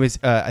 Anyways,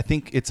 I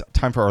think it's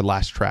time for our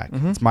last track.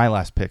 It's my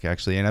last pick,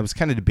 actually. And I was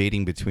kind of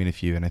debating between a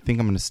few, and I think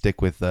I'm going to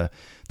stick with the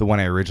one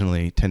I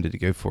originally tended to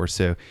go for.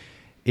 So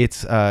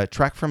it's a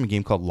track from a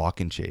game called Lock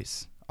and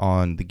Chase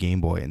on the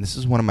Game Boy. And this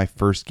is one of my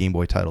first Game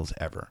Boy titles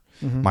ever.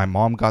 My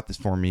mom got this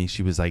for me.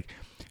 She was like,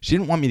 she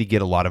didn't want me to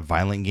get a lot of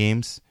violent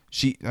games.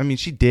 She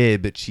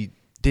did, but she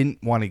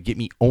didn't want to get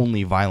me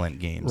only violent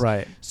games.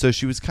 Right. So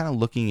she was kind of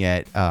looking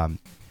at,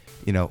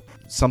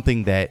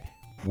 something that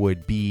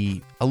would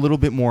be a little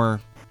bit more,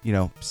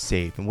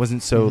 safe and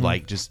wasn't so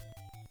like just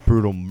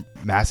brutal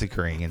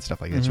massacring and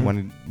stuff like that. She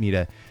wanted me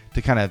to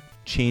kind of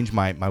change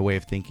my way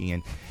of thinking.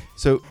 And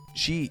so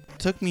she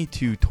took me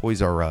to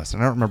Toys R Us,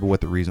 and I don't remember what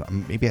the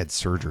reason. Maybe I had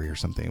surgery or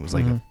something. It was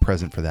like a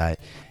present for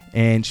that.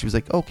 And she was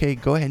like, okay,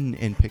 go ahead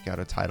and pick out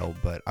a title,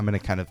 but I'm going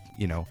to kind of,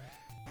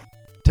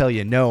 tell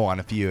you no on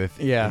a few if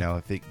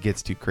it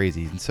gets too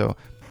crazy. And so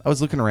I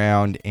was looking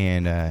around,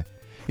 and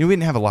we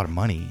didn't have a lot of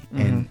money,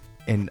 and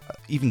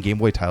even Game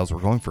Boy titles were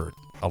going for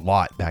a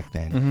lot back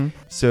then.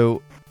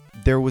 So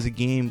there was a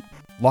game,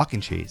 Lock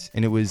and Chase,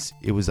 and it was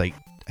like,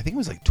 I think it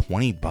was like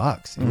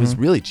 $20. It was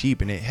really cheap,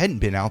 and it hadn't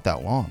been out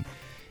that long.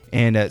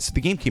 And so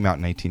the game came out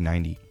in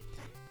 1990,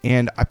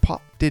 and I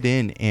popped it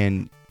in,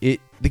 and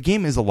the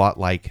game is a lot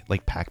like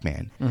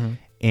Pac-Man,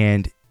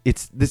 and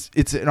it's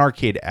an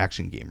arcade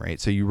action game, right?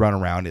 So you run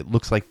around. It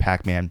looks like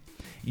Pac-Man.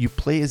 You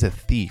play as a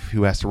thief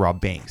who has to rob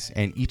banks,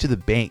 and each of the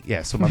bank.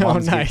 Yeah, so my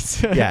mom's nice.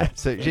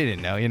 So she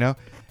didn't know,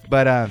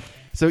 but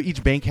so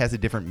each bank has a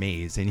different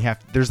maze, and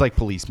there's like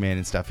policemen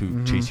and stuff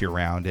who chase you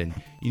around, and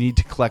you need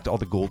to collect all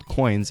the gold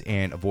coins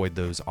and avoid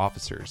those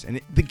officers.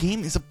 And the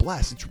game is a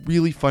blast. It's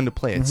really fun to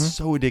play. It's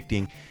so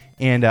addicting,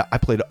 and I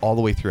played it all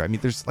the way through. I mean,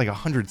 there's like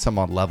 100 some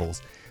odd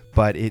levels.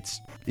 But it's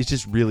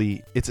just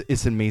really it's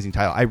an amazing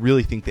title. I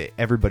really think that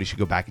everybody should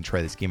go back and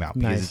try this game out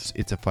because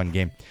it's a fun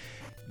game.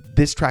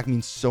 This track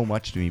means so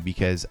much to me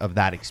because of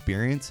that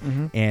experience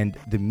and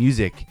the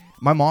music.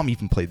 My mom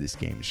even played this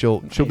game.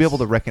 She'll be able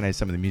to recognize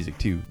some of the music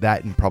too.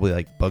 That and probably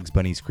like Bugs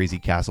Bunny's Crazy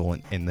Castle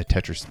and the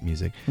Tetris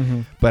music.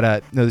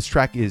 But no, this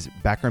track is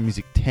Background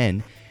Music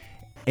 10,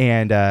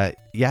 and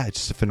it's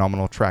just a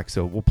phenomenal track.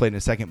 So we'll play it in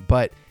a second,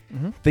 but.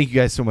 Thank you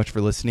guys so much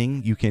for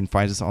listening. You can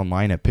find us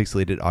online at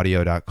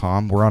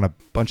pixelatedaudio.com. We're on a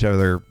bunch of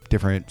other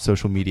different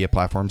social media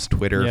platforms,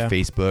 Twitter,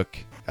 Facebook,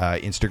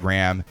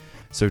 Instagram.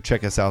 So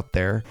check us out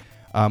there.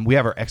 We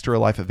have our Extra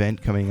Life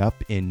event coming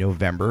up in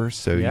November,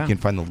 so you can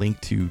find the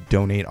link to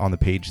donate on the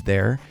page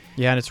there.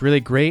 Yeah, and it's really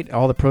great.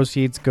 All the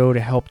proceeds go to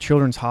help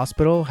Children's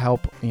Hospital,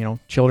 help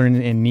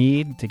children in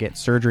need to get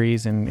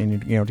surgeries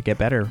and to get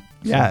better.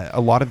 Yeah,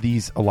 a lot of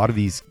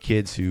these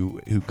kids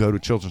who go to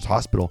Children's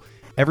Hospital,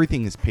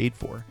 everything is paid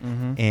for,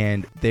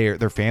 and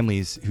their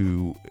families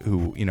who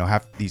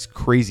have these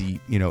crazy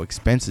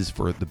expenses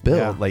for the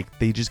bill, like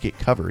they just get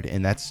covered,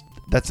 and that's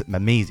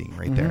amazing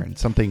right there, and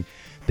something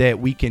that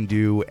we can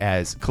do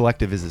as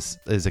collective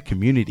as a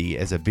community,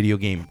 as a video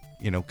game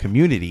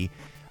community.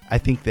 I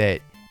think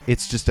that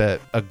it's just a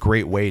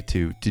great way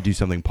to do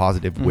something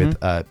positive with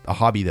a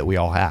hobby that we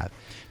all have.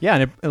 Yeah,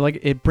 and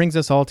it brings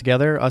us all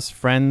together, us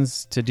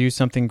friends, to do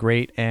something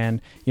great, and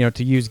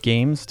to use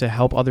games to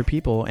help other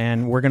people.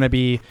 And we're going to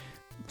be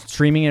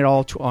streaming it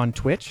all on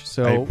Twitch.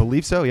 So I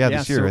believe so. Yeah,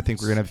 this year so I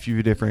think we're going to have a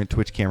few different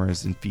Twitch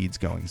cameras and feeds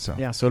going. So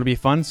so it'll be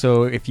fun.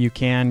 So if you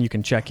can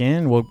check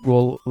in.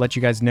 We'll let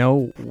you guys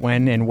know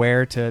when and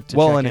where to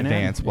well check in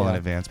advance. In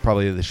advance,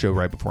 probably the show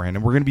right beforehand.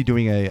 And we're going to be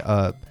doing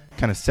a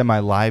kind of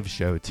semi-live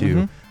show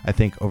too. I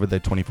think over the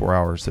 24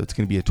 hours. So it's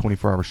going to be a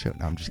 24-hour show.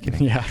 No, I'm just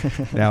kidding. Yeah.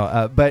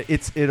 Now, but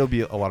it'll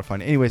be a lot of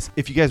fun. Anyways,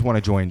 if you guys want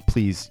to join,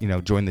 please,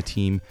 join the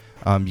team.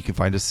 You can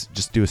find us.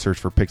 Just do a search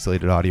for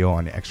Pixelated Audio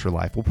on Extra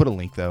Life. We'll put a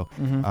link though.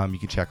 You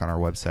can check on our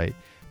website.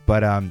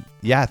 But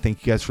yeah,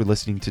 thank you guys for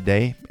listening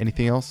today.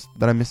 Anything else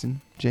that I'm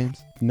missing,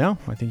 James? No,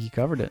 I think you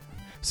covered it.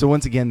 So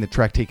once again, the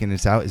track taking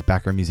us out is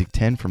Background Music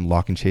 10 from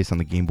Lock and Chase on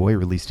the Game Boy,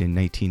 released in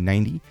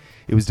 1990.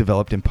 It was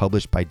developed and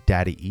published by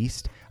Data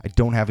East. I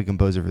don't have a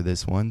composer for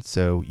this one,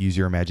 so use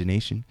your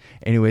imagination.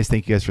 Anyways,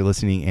 thank you guys for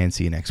listening, and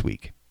see you next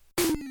week.